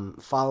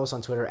 Follow us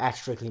on Twitter at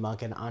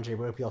StrictlyMonk, and Andre,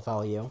 where can people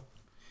follow you?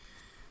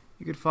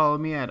 You could follow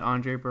me at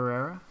Andre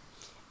Barrera.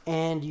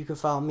 And you can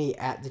follow me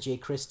at the J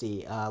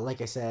Christie.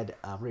 Like I said,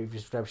 rate, review,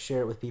 subscribe,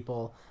 share it with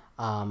people.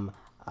 Hold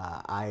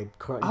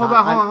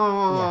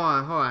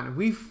on.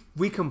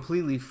 We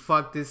completely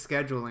fucked this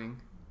scheduling.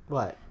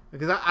 What?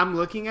 Because I'm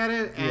looking at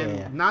it,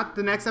 and not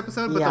the next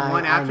episode, but the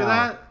one after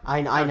that.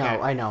 I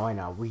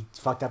know. We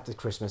fucked up the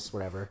Christmas,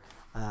 whatever.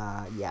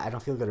 I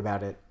don't feel good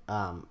about it.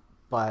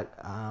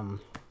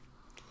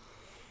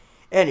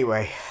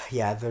 Anyway,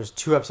 there's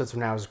 2 episodes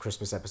from now as a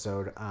Christmas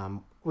episode.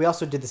 We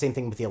also did the same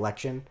thing with the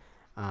election.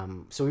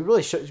 So we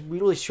really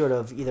should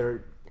have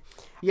either.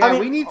 Yeah,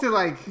 we need to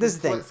like. This is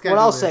the thing. What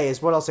I'll say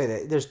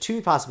that there's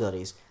 2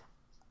 possibilities.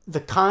 The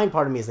kind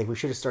part of me is like we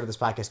should have started this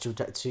podcast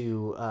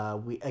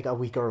a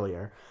week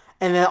earlier,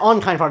 and the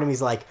unkind part of me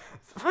is like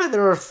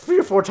there are 3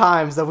 or 4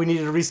 times that we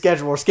needed to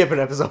reschedule or skip an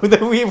episode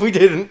that we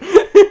didn't.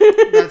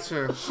 That's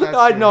true.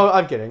 No,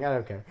 I'm kidding. I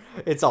don't care.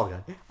 It's all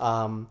good.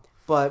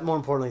 But more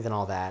importantly than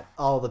all that,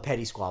 all the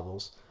petty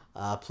squabbles.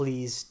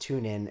 Please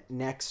tune in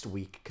next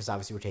week because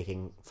obviously we're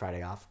taking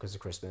Friday off because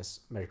of Christmas.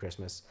 Merry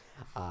Christmas.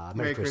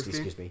 Merry Christie,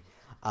 excuse me.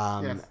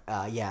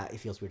 It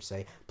feels weird to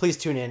say. Please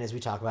tune in as we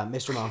talk about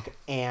Mr. Monk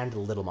and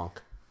Little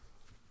Monk.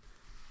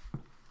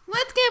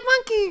 Let's get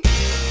monkey!